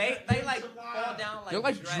 They like fall down like They're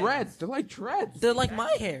like dreads. They're like dreads. They're like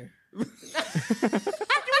my hair. You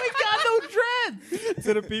ain't got no dreads.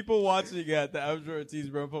 To the people watching at the Abdul Ortiz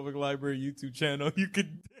Brown Public Library YouTube channel, you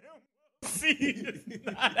could damn well see he does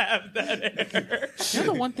not have that hair. You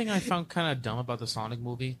know the one thing I found kind of dumb about the Sonic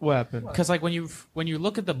movie? What happened? Because like when you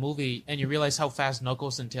look at the movie and you realize how fast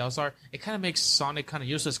Knuckles and Tails are, it kind of makes Sonic kind of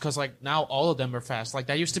useless. Because like now all of them are fast. Like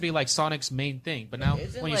that used to be like Sonic's main thing, but now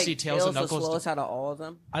Isn't, when you like, see Tails and the Knuckles, slowest out of all of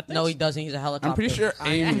them? No, he doesn't. He's a helicopter. I'm pretty sure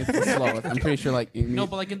Amy is the slowest. I'm pretty sure like Amy. no,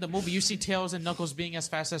 but like in the movie you see Tails and Knuckles being as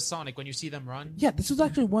fast as Sonic when you see them run. Yeah, this was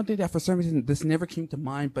actually one thing that for some reason this never came to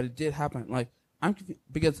mind, but it did happen. Like I'm confused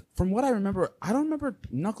because from what I remember, I don't remember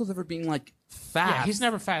Knuckles ever being like fast. Yeah, he's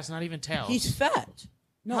never fast, not even Tails. He's fat.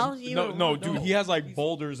 No, How do you No, dude, he has like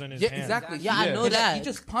boulders in his Yeah, hands. exactly. Yeah, I know He- that. He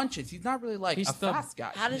just punches. He's not really like He's a the- fast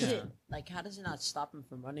guy. How does Yeah. how does it not stop him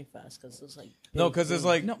from running fast? Because it's like No, because it's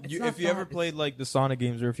like No, it's you, not if you ever that. played like the Sonic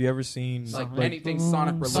games, or if you ever seen like anything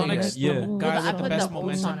Sonic related. Sonic's Yeah. the guy I with the put best the old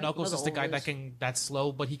momentum. Sonic, Knuckles the is the guy old that's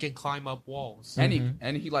slow, but he can climb up walls. and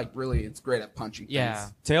Mm-hmm. he like really is great at punching. Yeah,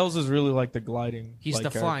 things. Tails is really like the gliding. he's like,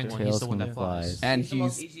 the flying character. one. He's Tails the one can that fly. flies. and It's the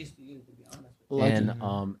most he's easiest to use, to be honest.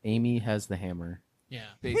 And Amy has the hammer. Yeah.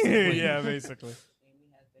 basically Yeah, basically. Amy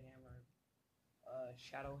has the hammer.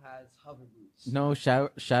 Shadow has hover boots. No,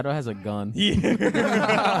 Shadow has a gun.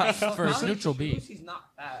 Yeah. For his neutral B. He's not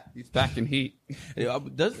fat. he's back in heat.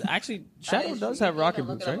 Does actually Shadow does have rocket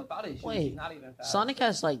boots, right? Wait, He's not even fat. Sonic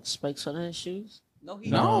has like spikes on his shoes. No,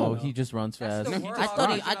 he No, don't. he just runs That's fast. the No, worst I thought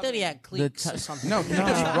part. I thought he had cleats t- or something. No, he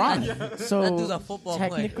just runs. That dude's So a football player.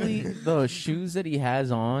 technically, the shoes that he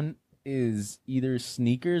has on is either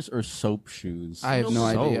sneakers or soap shoes. I have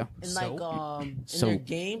no Soap. idea. In like in their Soap.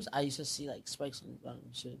 games, I used to see like spikes on his bottom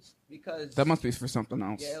shoes. Because That must be for something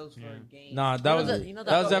else. yeah, it was for a game. Nah, that You know was the- you know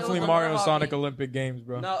that was the- definitely it was Mario and under Sonic hockey. Olympic Games,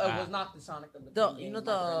 bro. No, it was not the Sonic of the The- game. you know my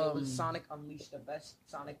the, friend. It was um, Sonic Unleashed, the best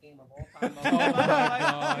Sonic game of all time. Oh my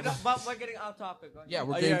God. But we're getting off topic. Go ahead. Yeah,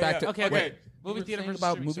 we're Oh, getting yeah, back yeah. to Okay, Wait, movie You were theater saying versus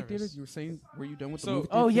about streaming movie service. theaters. You were saying were you done with So- the movie?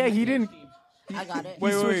 Oh, yeah, he didn't. I got it.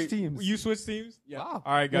 Wait, switched wait, teams. you switched teams? Yeah. All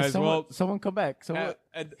right, Yeah, guys. someone come back. Someone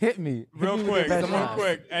uh, hit me. real Hit me with quick, your best real shot.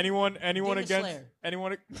 quick. Anyone Demon against? Slayer.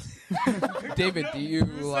 Anyone? David, do you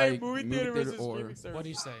Say like movie theater versus streaming service. What do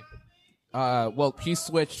you say? Well, he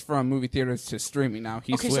switched from movie theaters to streaming now.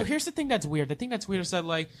 He Okay, switched. so here's the thing that's weird. The thing that's weird is that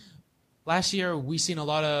like last year we seen a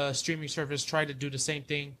lot of streaming services try to do the same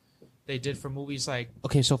thing they did for movies. Like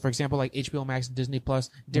okay, so for example, like HBO Max and Disney Plus,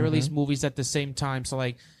 they release movies at the same time. So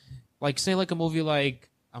like say like a movie like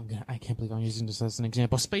I can't believe I'm using this as an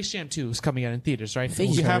example. Space Jam 2 is coming out in theaters, right?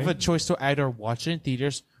 Space You Jam. have a choice to either watch it in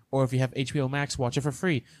theaters or if you have HBO Max, watch it for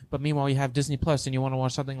free. But meanwhile, you have Disney Plus and you want to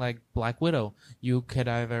watch something like Black Widow. You could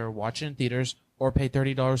either watch it in theaters or pay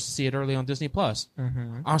 $30 to see it early on Disney Plus.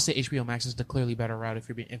 Honestly, HBO Max is the clearly better route if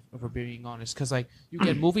we're being honest, because like you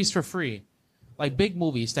get movies for free, like big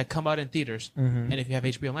movies that come out in theaters, and if you have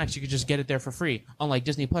HBO Max, you could just get it there for free. Unlike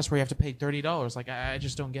Disney Plus, where you have to pay $30. Like I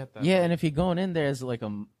just don't get that. Yeah, and if you're going in there as like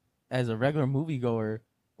as a regular moviegoer,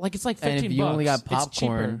 like it's like $15. and if you only got It's cheaper.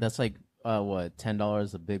 popcorn, that's like what,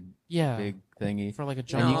 $10 a big thingy. for like a And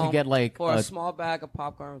giant. you could get like For a small bag of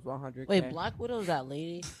popcorn was 100. Wait, Black Widow's that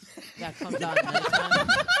lady that comes out at nighttime?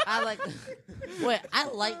 I like. Wait, I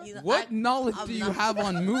like you. What knowledge I'm do you not- have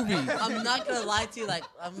on movies? I'm not gonna lie to you. Like,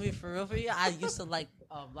 I'm being for real for you. I used to like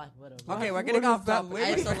Black Widow. Okay, we're What getting is off that topic. I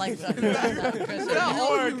used to like Chris You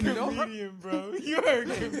are a know? comedian, bro. You are a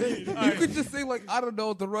comedian. All You right. could just say like, I don't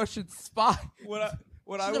know, the Russian spy. What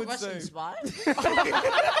I She's a would Russian say. spy.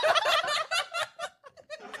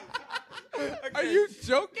 Are you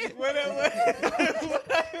joking? What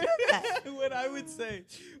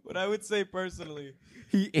I would say personally,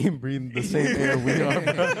 he ain't breathing the same air we are.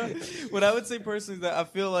 Bro. what I would say personally is that I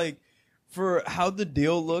feel like for how the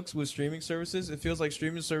deal looks with streaming services, it feels like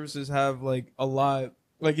streaming services have like a lot,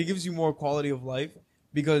 like it gives you more quality of life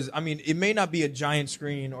because I mean it may not be a giant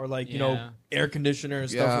screen or like you know Yeah. air conditioner and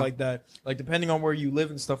stuff Yeah. like that. Like depending on where you live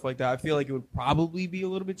and stuff like that, I feel like it would probably be a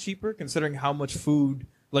little bit cheaper considering how much food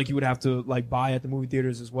like you would have to like buy at the movie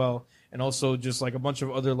theaters as well, and also just like a bunch of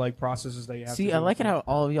other like processes that you have. See, to I go like it through. how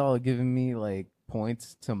all of y'all are giving me like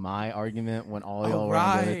points to my argument when all y'all were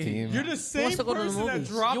on the other Alright. team. You're the same wants to go to the person that movies?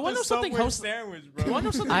 dropped You wanna the know something, Subway host- sandwich, bro. You want to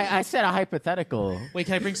know something? I said a hypothetical. Wait,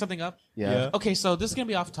 can I bring something up? Yeah. Yeah. Okay, so this is gonna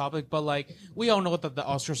be off topic, but like we all know that the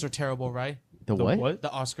Oscars are terrible, right? The The what? what? The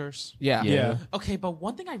Oscars. Yeah. Yeah. Okay, but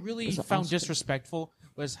one thing I really What's the found Oscars? disrespectful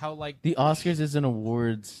was how like The Oscars is an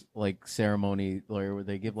awards like ceremony where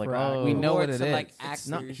they give like For oh We know what Awards it to, is. like, it's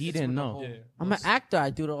not actors. he It's didn't with the know. whole- Yeah. I'm an actor. I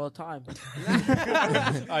do it all the time.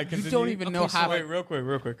 I You don't even know how. Wait, real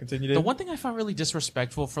quick. Continue. The Dave. one thing I found really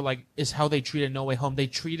disrespectful for like is how they treated No Way Home. They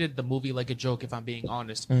treated the movie like a joke, if I'm being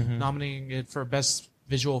honest, nominating it for best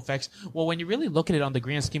visual effects. Well, when you really look at it on the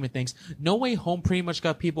grand scheme of things, No Way Home pretty much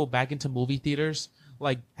got people back into movie theaters.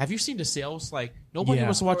 Like, have you seen the sales? Like, nobody Yeah.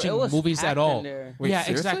 was watching It was movies packed at in all. there. Wait, Yeah,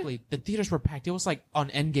 seriously? exactly. The theaters were packed. It was like on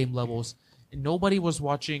Endgame levels. And nobody was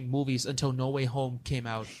watching movies until No Way Home came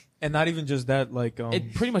out. and not even just that, like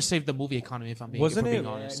It pretty much saved the movie economy, if I'm being, wasn't if we're it?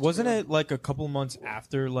 being honest. Wasn't it like a couple months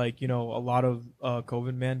after, like you know, a lot of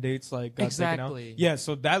COVID mandates like got taken out? Exactly. Yeah,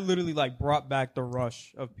 so that literally like brought back the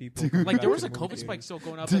rush of people. coming Like, back there was to a the COVID movie spike theaters. still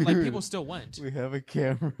going up, but like Dude. people still went. We have a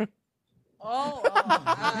camera.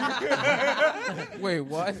 Wait,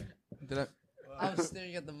 what? Did I? I was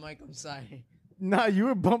staring at the mic. I'm sorry. Nah, you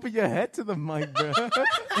were bumping your head to the mic, bro.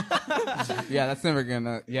 Yeah, that's never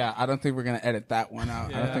gonna. Yeah, I don't think we're gonna edit that one out.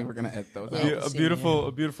 I don't Yeah. think we're gonna edit those Yeah. out.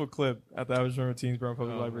 A beautiful clip at the Average Journal Teens Brown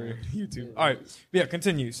Public Library YouTube. All right, yeah,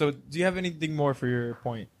 continue. So, do you have anything more for your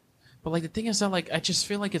point? But like the thing is that like I just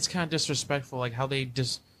feel like it's kind of disrespectful, like how they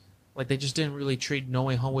just didn't really treat No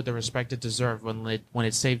Way Home with the respect it deserved when it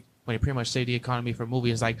pretty much saved the economy for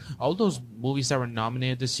movies. Like all those movies that were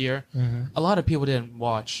nominated this year, a lot of people didn't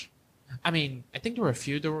watch. I mean, I think there were a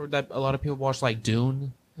few that a lot of people watched, like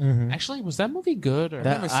Dune. Actually, was that movie good? Or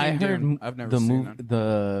never I seen heard Dune. I've never the seen movie. it.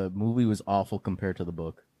 The movie was awful compared to the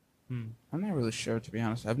book. I'm not really sure, to be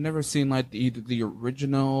honest. I've never seen like either the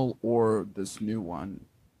original or this new one.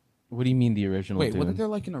 What do you mean the original? Wait, Dune? wasn't there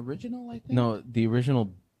like an original? I think. No, the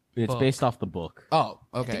original. It's Book. based off the book. Oh,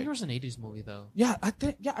 I think okay. there was an '80s movie though. Yeah, I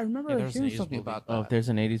think. Yeah, I remember Yeah, there was an hearing 80s something movie. about that. Oh, if there's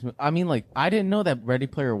an '80s. I mean, like I didn't know that Ready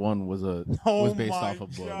Player One was was based off a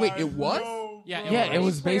book. Wait, it was? Yeah, Yeah, it Ready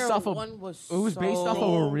was based Player off of. One was It was based off of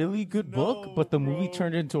so- a really good book, but the movie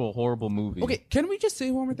turned into a horrible movie. Okay, can we just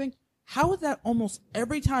say one more thing? How is that almost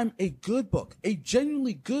every time a good book, a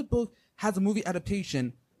genuinely good book, has a movie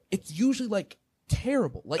adaptation, it's usually like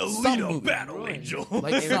terrible, like some movies, like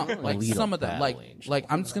Alita some of them, Battle like Angel. like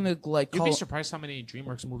I'm just gonna like You'd call. be surprised how many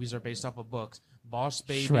DreamWorks movies are based off of books. Boss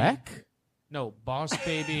Baby. Shrek. No, Boss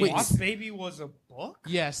Baby. Wait, Boss Baby was a book?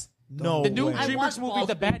 Yes. No The new way. I DreamWorks watched movie, Boss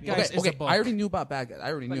The Bad Baby. Guys, Okay, is okay, a book. I already knew about Bad Guys.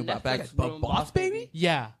 I already knew about Bad Netflix Guys, but ruined Boss Boss Baby? Baby?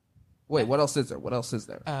 Yeah. Wait, what else is there? What else is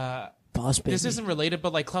there? Boss Baby. This isn't related,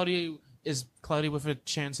 but like Cloudy is Cloudy with a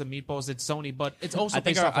Chance of Meatballs. It's Sony, but it's also I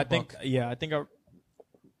think based off a I think book. yeah, I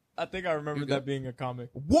think I remember You that good? being a comic.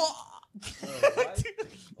 What?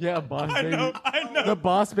 Yeah, Boss I Baby. know, I know. The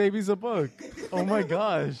Boss Baby's a book. Oh my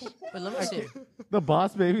gosh, But let me see. the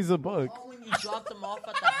Boss Baby's a book. Oh, when you drop them off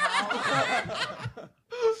at the house.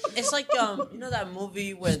 It's like you know that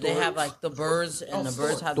movie where they have like the birds and the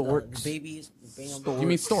birds have the storks. babies. You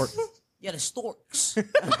mean storks? Yeah, the storks.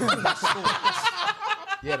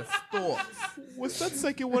 Yeah, the storks. Was that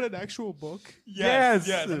second one an actual book? Yes,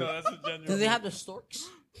 Yes. no, that's a genuine. Do they have the storks?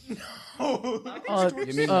 You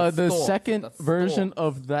mean The storks, second the version storks.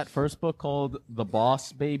 of that first book called The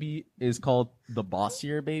Boss Baby is called The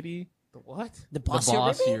Bossier Baby. The what? The The Bossier Baby?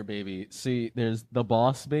 Bossier Baby. See, there's the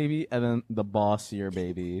Boss Baby and then the Bossier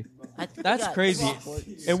Baby. I think That's they got crazy. two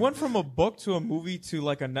books. It went from a book to a movie to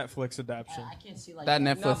like a Netflix adaptation. I can't see like That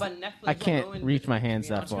No, Netflix. but Netflix I can't ruined reach it. my hands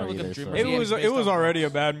that I'm just far gonna look either. up So. Dream It Yeah, was it's it based was off already a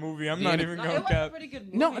books. bad movie. I'm not Yeah. even No, gonna it was a cap. pretty good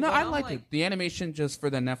movie. No, no, but I I'm like it. The animation just for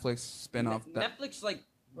the Netflix spin-off. That, Netflix like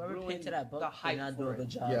whoever ruined painted that book the did hype not do for a good it.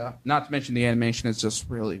 job. yeah. Not to mention the animation is just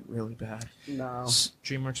really, really bad. No.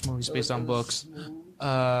 DreamWorks movies based on books.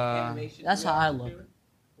 Animation, That's how I look.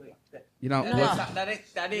 Wait, that- You know, No. let's, that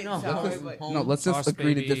ain't You know how how- it- no, let's just Boss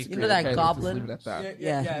agree to Baby. disagree. You know that okay? Let's just goblin? leave it at that.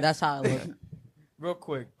 Yeah, that's how I look. Real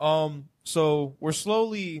quick. So we're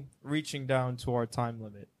slowly reaching down to our time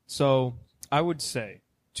limit. So I would say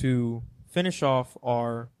to finish off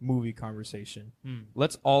our movie conversation,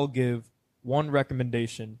 let's all give one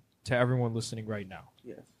recommendation to everyone listening right now.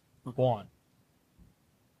 Yes. Juan.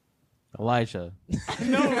 Elijah.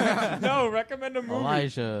 No, recommend a movie.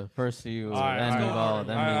 Elijah, first you, All right, then all right, Yuval,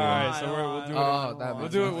 then all me. right, so we'll do it. Oh, that We'll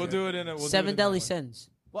makes do it. sense. We'll do it in a. We'll do it Seven in Deadly that Sins.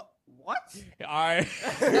 What? way. All right.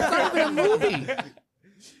 That's not even a movie.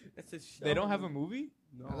 It's a show. They don't have a movie.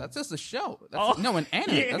 No. That's just a show. That's, no, an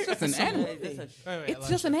anime. That's just an anime. It's a show. It's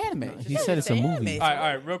just an anime. He said it's a movie. All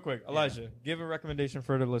right, real quick, Elijah, give a recommendation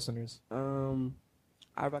for the listeners.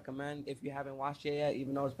 I recommend if you haven't watched it yet,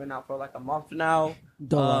 even though it's been out for like a month now.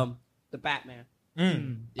 Dora. The Batman.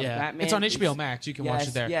 Yeah, Batman it's on is- HBO Max. You can watch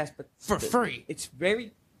it there Yes, but for free. it's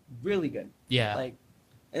really good. Yeah, Like,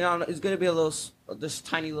 and I don't know, it's gonna be a little, this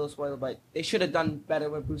tiny little spoiler, but they should have done better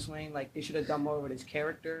with Bruce Wayne. Like, they should have done more with his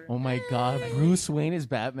character. Oh my God, Bruce Wayne is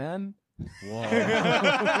Batman. Whoa. I'm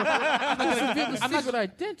not good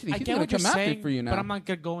identity. I He's get gonna what you're come after saying, for you now. but I'm not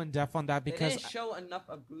gonna go in depth on that They because didn't show enough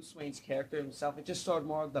of Bruce Wayne's character himself. It just showed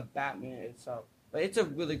more of the Batman itself. But it's a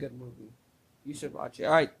really good movie. You should watch it.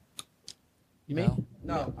 All right. Me?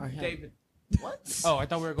 No, I have- David. What? oh, I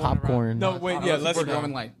thought we were going around. Popcorn. No, wait, yeah, let's We're go.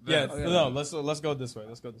 going like Yeah, this. no, let's go this way.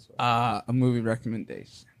 Let's go this way. A movie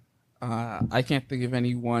recommendation. I can't think of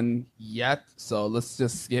anyone yet, so let's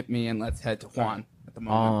just skip me and let's head to Juan at the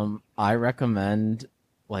moment. I recommend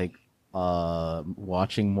like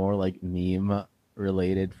watching more like meme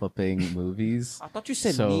related flipping movies. I thought you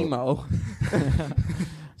said So- Nemo.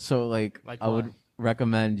 So like I would what?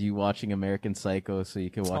 recommend you watching American Psycho so you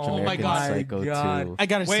can watch Oh my American God. Psycho God. 2. I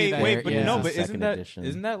gotta see Wait, that. wait, but Yeah. no, It's but the second edition.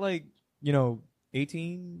 isn't that like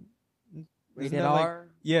 18? Rated that like- R.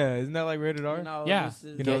 Yeah, isn't that like rated R? No, Yeah. this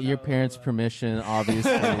is- Get your parents' permission,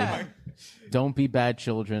 obviously. Don't be bad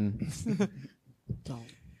children. Don't.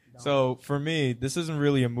 So for me, this isn't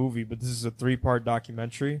really a movie, but this is a 3-part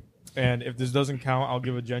documentary. And if this doesn't count, I'll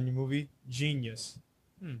give a genuine movie. Genius.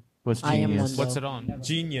 What's I am genius? one. What's it on?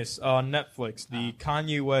 Genius on Netflix, the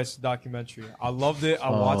Kanye West documentary. I loved it.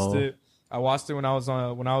 I watched Oh. it. I watched it when I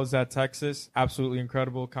was at Texas. Absolutely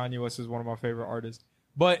incredible. Kanye West is one of my favorite artists.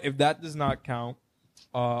 But if that does not count,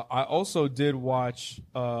 I also did watch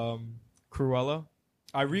Cruella.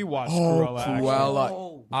 I rewatched Cruella. actually. Cruella.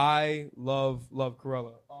 Oh, I love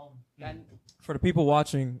Cruella. that- For the people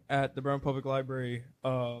watching at the Brown Public Library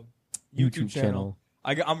YouTube channel,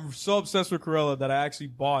 I'm so obsessed with Cruella that I actually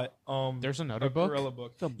bought There's a another book. Cruella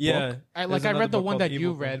book. The book? Yeah, I there's another read the book one called that you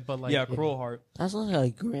Evil Thing. read, but like yeah, Cruel Heart. That looks like a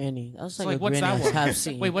granny. That looks So, like, like, a what's granny that I one? have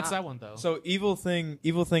seen. Wait, what's that one though? So Evil Thing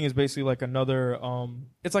is basically like another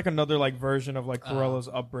it's like another like version of like Corella's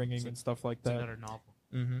upbringing and stuff like It's that. another novel.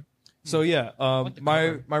 Mm-hmm. So yeah, like the my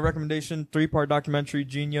cover. my recommendation 3-part documentary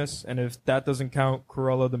Genius, and if that doesn't count,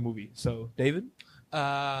 Cruella the movie. So David,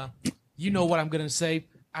 You know what I'm gonna say?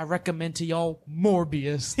 I recommend to y'all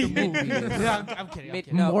Morbius the movie. Yeah, I'm kidding. I'm Mid-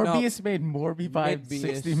 kidding. no, Morbius made Morbi by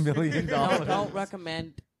Morbius. $60 million. No, don't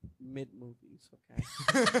recommend mid movies,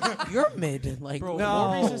 okay? You're mid. Like, Bro, no.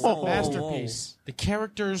 Morbius is a Whoa, masterpiece. The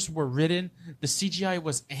characters were written. The CGI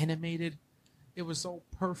was animated. It was so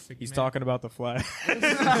perfect. he's man. talking about the Flash,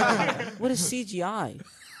 What is CGI?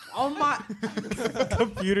 Oh my!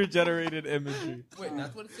 computer generated imagery. Wait,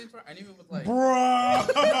 that's what it stands for? I knew it was like. Bro,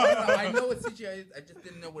 I know what CGI is. I just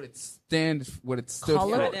didn't know what it stood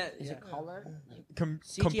Color? for. Is it color? CGI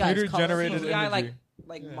is computer color. generated CGI imagery.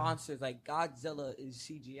 like monsters, like Godzilla is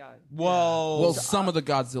CGI. Whoa. Well, some of the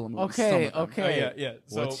Godzilla movies. Okay, some of them. okay. Oh, yeah.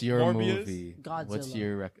 So What's your Morbius, movie? Godzilla. What's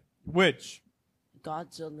your Which?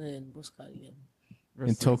 Godzilla and what's called again?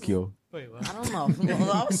 in Tokyo? Wait, what? I don't know.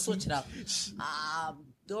 Well, I was switching up.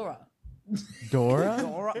 Dora. Dora?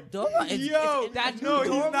 Dora. That's no,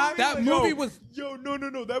 he's not. That movie was. Yo, no.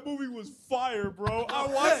 That movie was fire, bro. I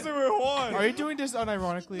watched it with Juan. Are you doing this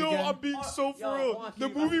unironically No, again? I'm being so for yo, real. Juan, The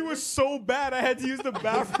can you movie watch was so bad, I had to use the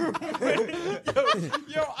bathroom.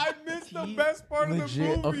 yo, I missed the best part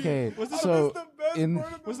Legit. of the movie. Okay, I so missed the best in-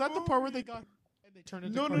 part of the Was that the movie. part where they got and they turn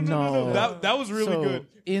into No. No. That was really So, good.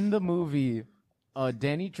 In the movie,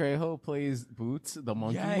 Danny Trejo plays Boots, the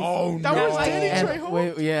monkey. Oh That no! was Danny And, Trejo?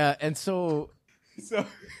 wait, yeah, and so So,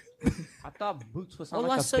 I thought Boots was sound Well,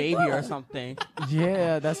 like I a said baby that. or something.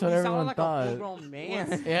 yeah, that's what He sounded everyone like a thought. full-grown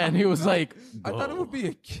man. Yeah, and he was like, I thought it "Go." would be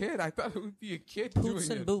a kid. I thought it would be a kid Boots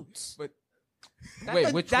doing and it. Boots. But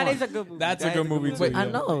That which that one? is a good movie. That's a That good is movie, too, Wait, I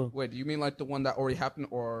yeah. know. Wait, do you mean like the one that already happened,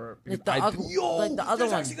 or Like the I- other, like the other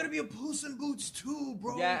one. gonna be a Puss in Boots too,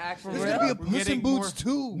 bro. Yeah, actually. There's gonna be a Puss in Boots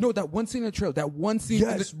too. No, that one scene in the trail. That one scene.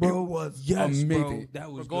 Yes, in bro. It was Yes, bro. amazing. That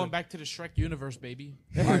We're was going good. back to the Shrek universe, baby.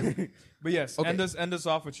 But yes, Okay. end us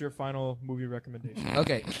off with your final movie recommendation.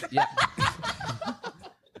 Okay. Yeah.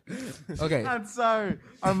 Okay. I'm sorry.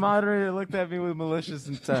 Our moderator looked at me with malicious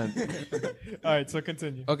intent. All right, so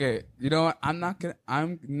continue. Okay. You know what? I'm not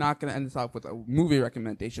gonna end this off with a movie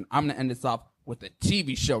recommendation. I'm gonna end this off with a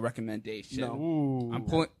TV show recommendation. No. Ooh. I'm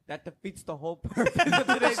pulling. That defeats the whole purpose of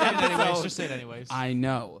today's Say it anyways. episode. Just say it anyways. I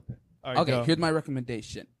know. All right, Okay. go. Here's my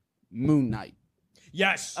recommendation. Moon Knight.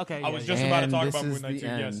 Yes. Okay, I was yeah, just yeah. about to And talk this about is Moon Knight the too.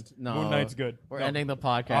 end. Yes. No. Moon Knight's good. We're No. ending the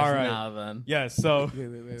podcast All right. now then. Yes. So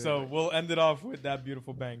wait. so we'll end it off with that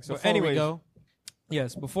beautiful bang. So Before anyways, we go,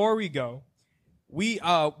 yes, before we go, we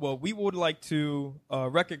would like to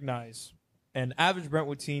recognize an average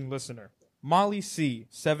Brentwood teen listener, Molly C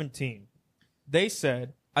 17. They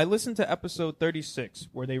said, I listened to episode 36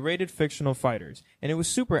 where they rated fictional fighters, and it was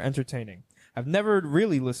super entertaining. I've never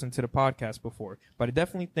really listened to the podcast before, but I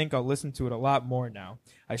definitely think I'll listen to it a lot more now.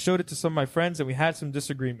 I showed it to some of my friends and we had some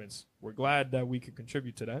disagreements. We're glad that we could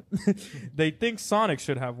contribute to that. They think Sonic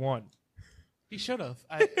should have won. he should have.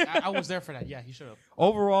 I was there for that. Yeah, he should have.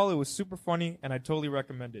 Overall, it was super funny and I totally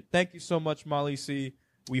recommend it. Thank you so much, Molly C.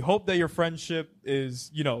 We hope that your friendship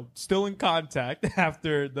is, still in contact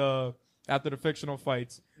after the fictional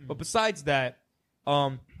fights. But besides that,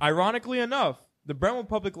 ironically enough, the Brentwood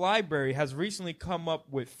Public Library has recently come up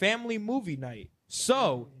with Family Movie Night.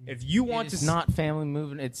 So, if you want to It's not family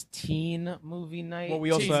movie. It's teen movie night. well, we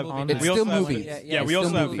also Teen have movie we night. It's also still have- movies. Yeah, we it's also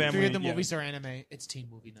still have movies. family. Three of the yeah. movies are anime. It's teen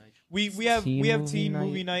movie night. We have Teen teen movie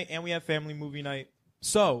movie night and we have family movie night.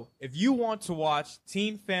 So if you want to watch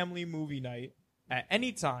teen family movie night at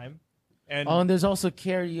any time, and Oh, and there's also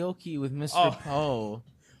karaoke with Mr. Oh.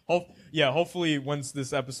 Poe. hopefully once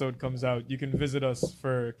this episode comes out, you can visit us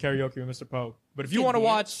for karaoke with Mr. Poe. But if you can want to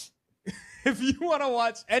dance. watch, if you want to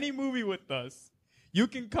watch any movie with us, you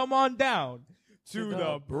can come on down to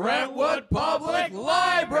the Brentwood Public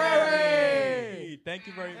Library. Thank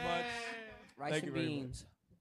you very much. Rice Thank you and very beans.